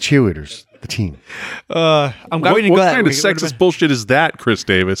 not the cheerleaders, the team. I'm glad we didn't What go that kind way. of sexist bullshit is that, Chris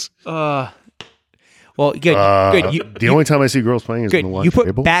Davis? Well, good. Good. The only time I see girls playing is in Good. the watch You put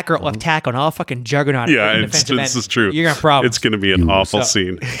table. Batgirl left tackle and all fucking Juggernaut. Yeah, in it's, defensive this end. is true. You're gonna have problems. It's going to be an awful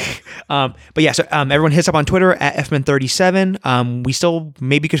scene. But yeah, so everyone hits up on Twitter at FMN37. We still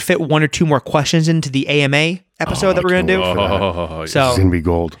maybe could fit 1 or 2 more questions into the AMA episode that we're going to do. Oh, So It's going to be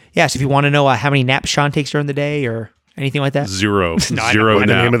gold. yeah, so if you want to know how many naps Sean takes during the day or anything like that, zero. I Zero What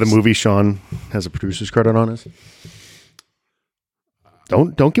the name of the naps. movie Sean has a producer's credit on is?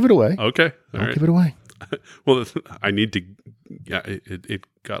 Don't give it away. Okay. All Don't right. give it away. Well, I need to. Yeah, it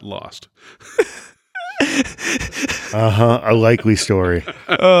got lost. A likely story.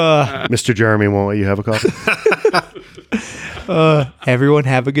 Mr. Jeremy won't let you have a copy. everyone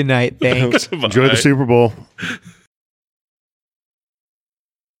have a good night. Thanks. Enjoy the Super Bowl.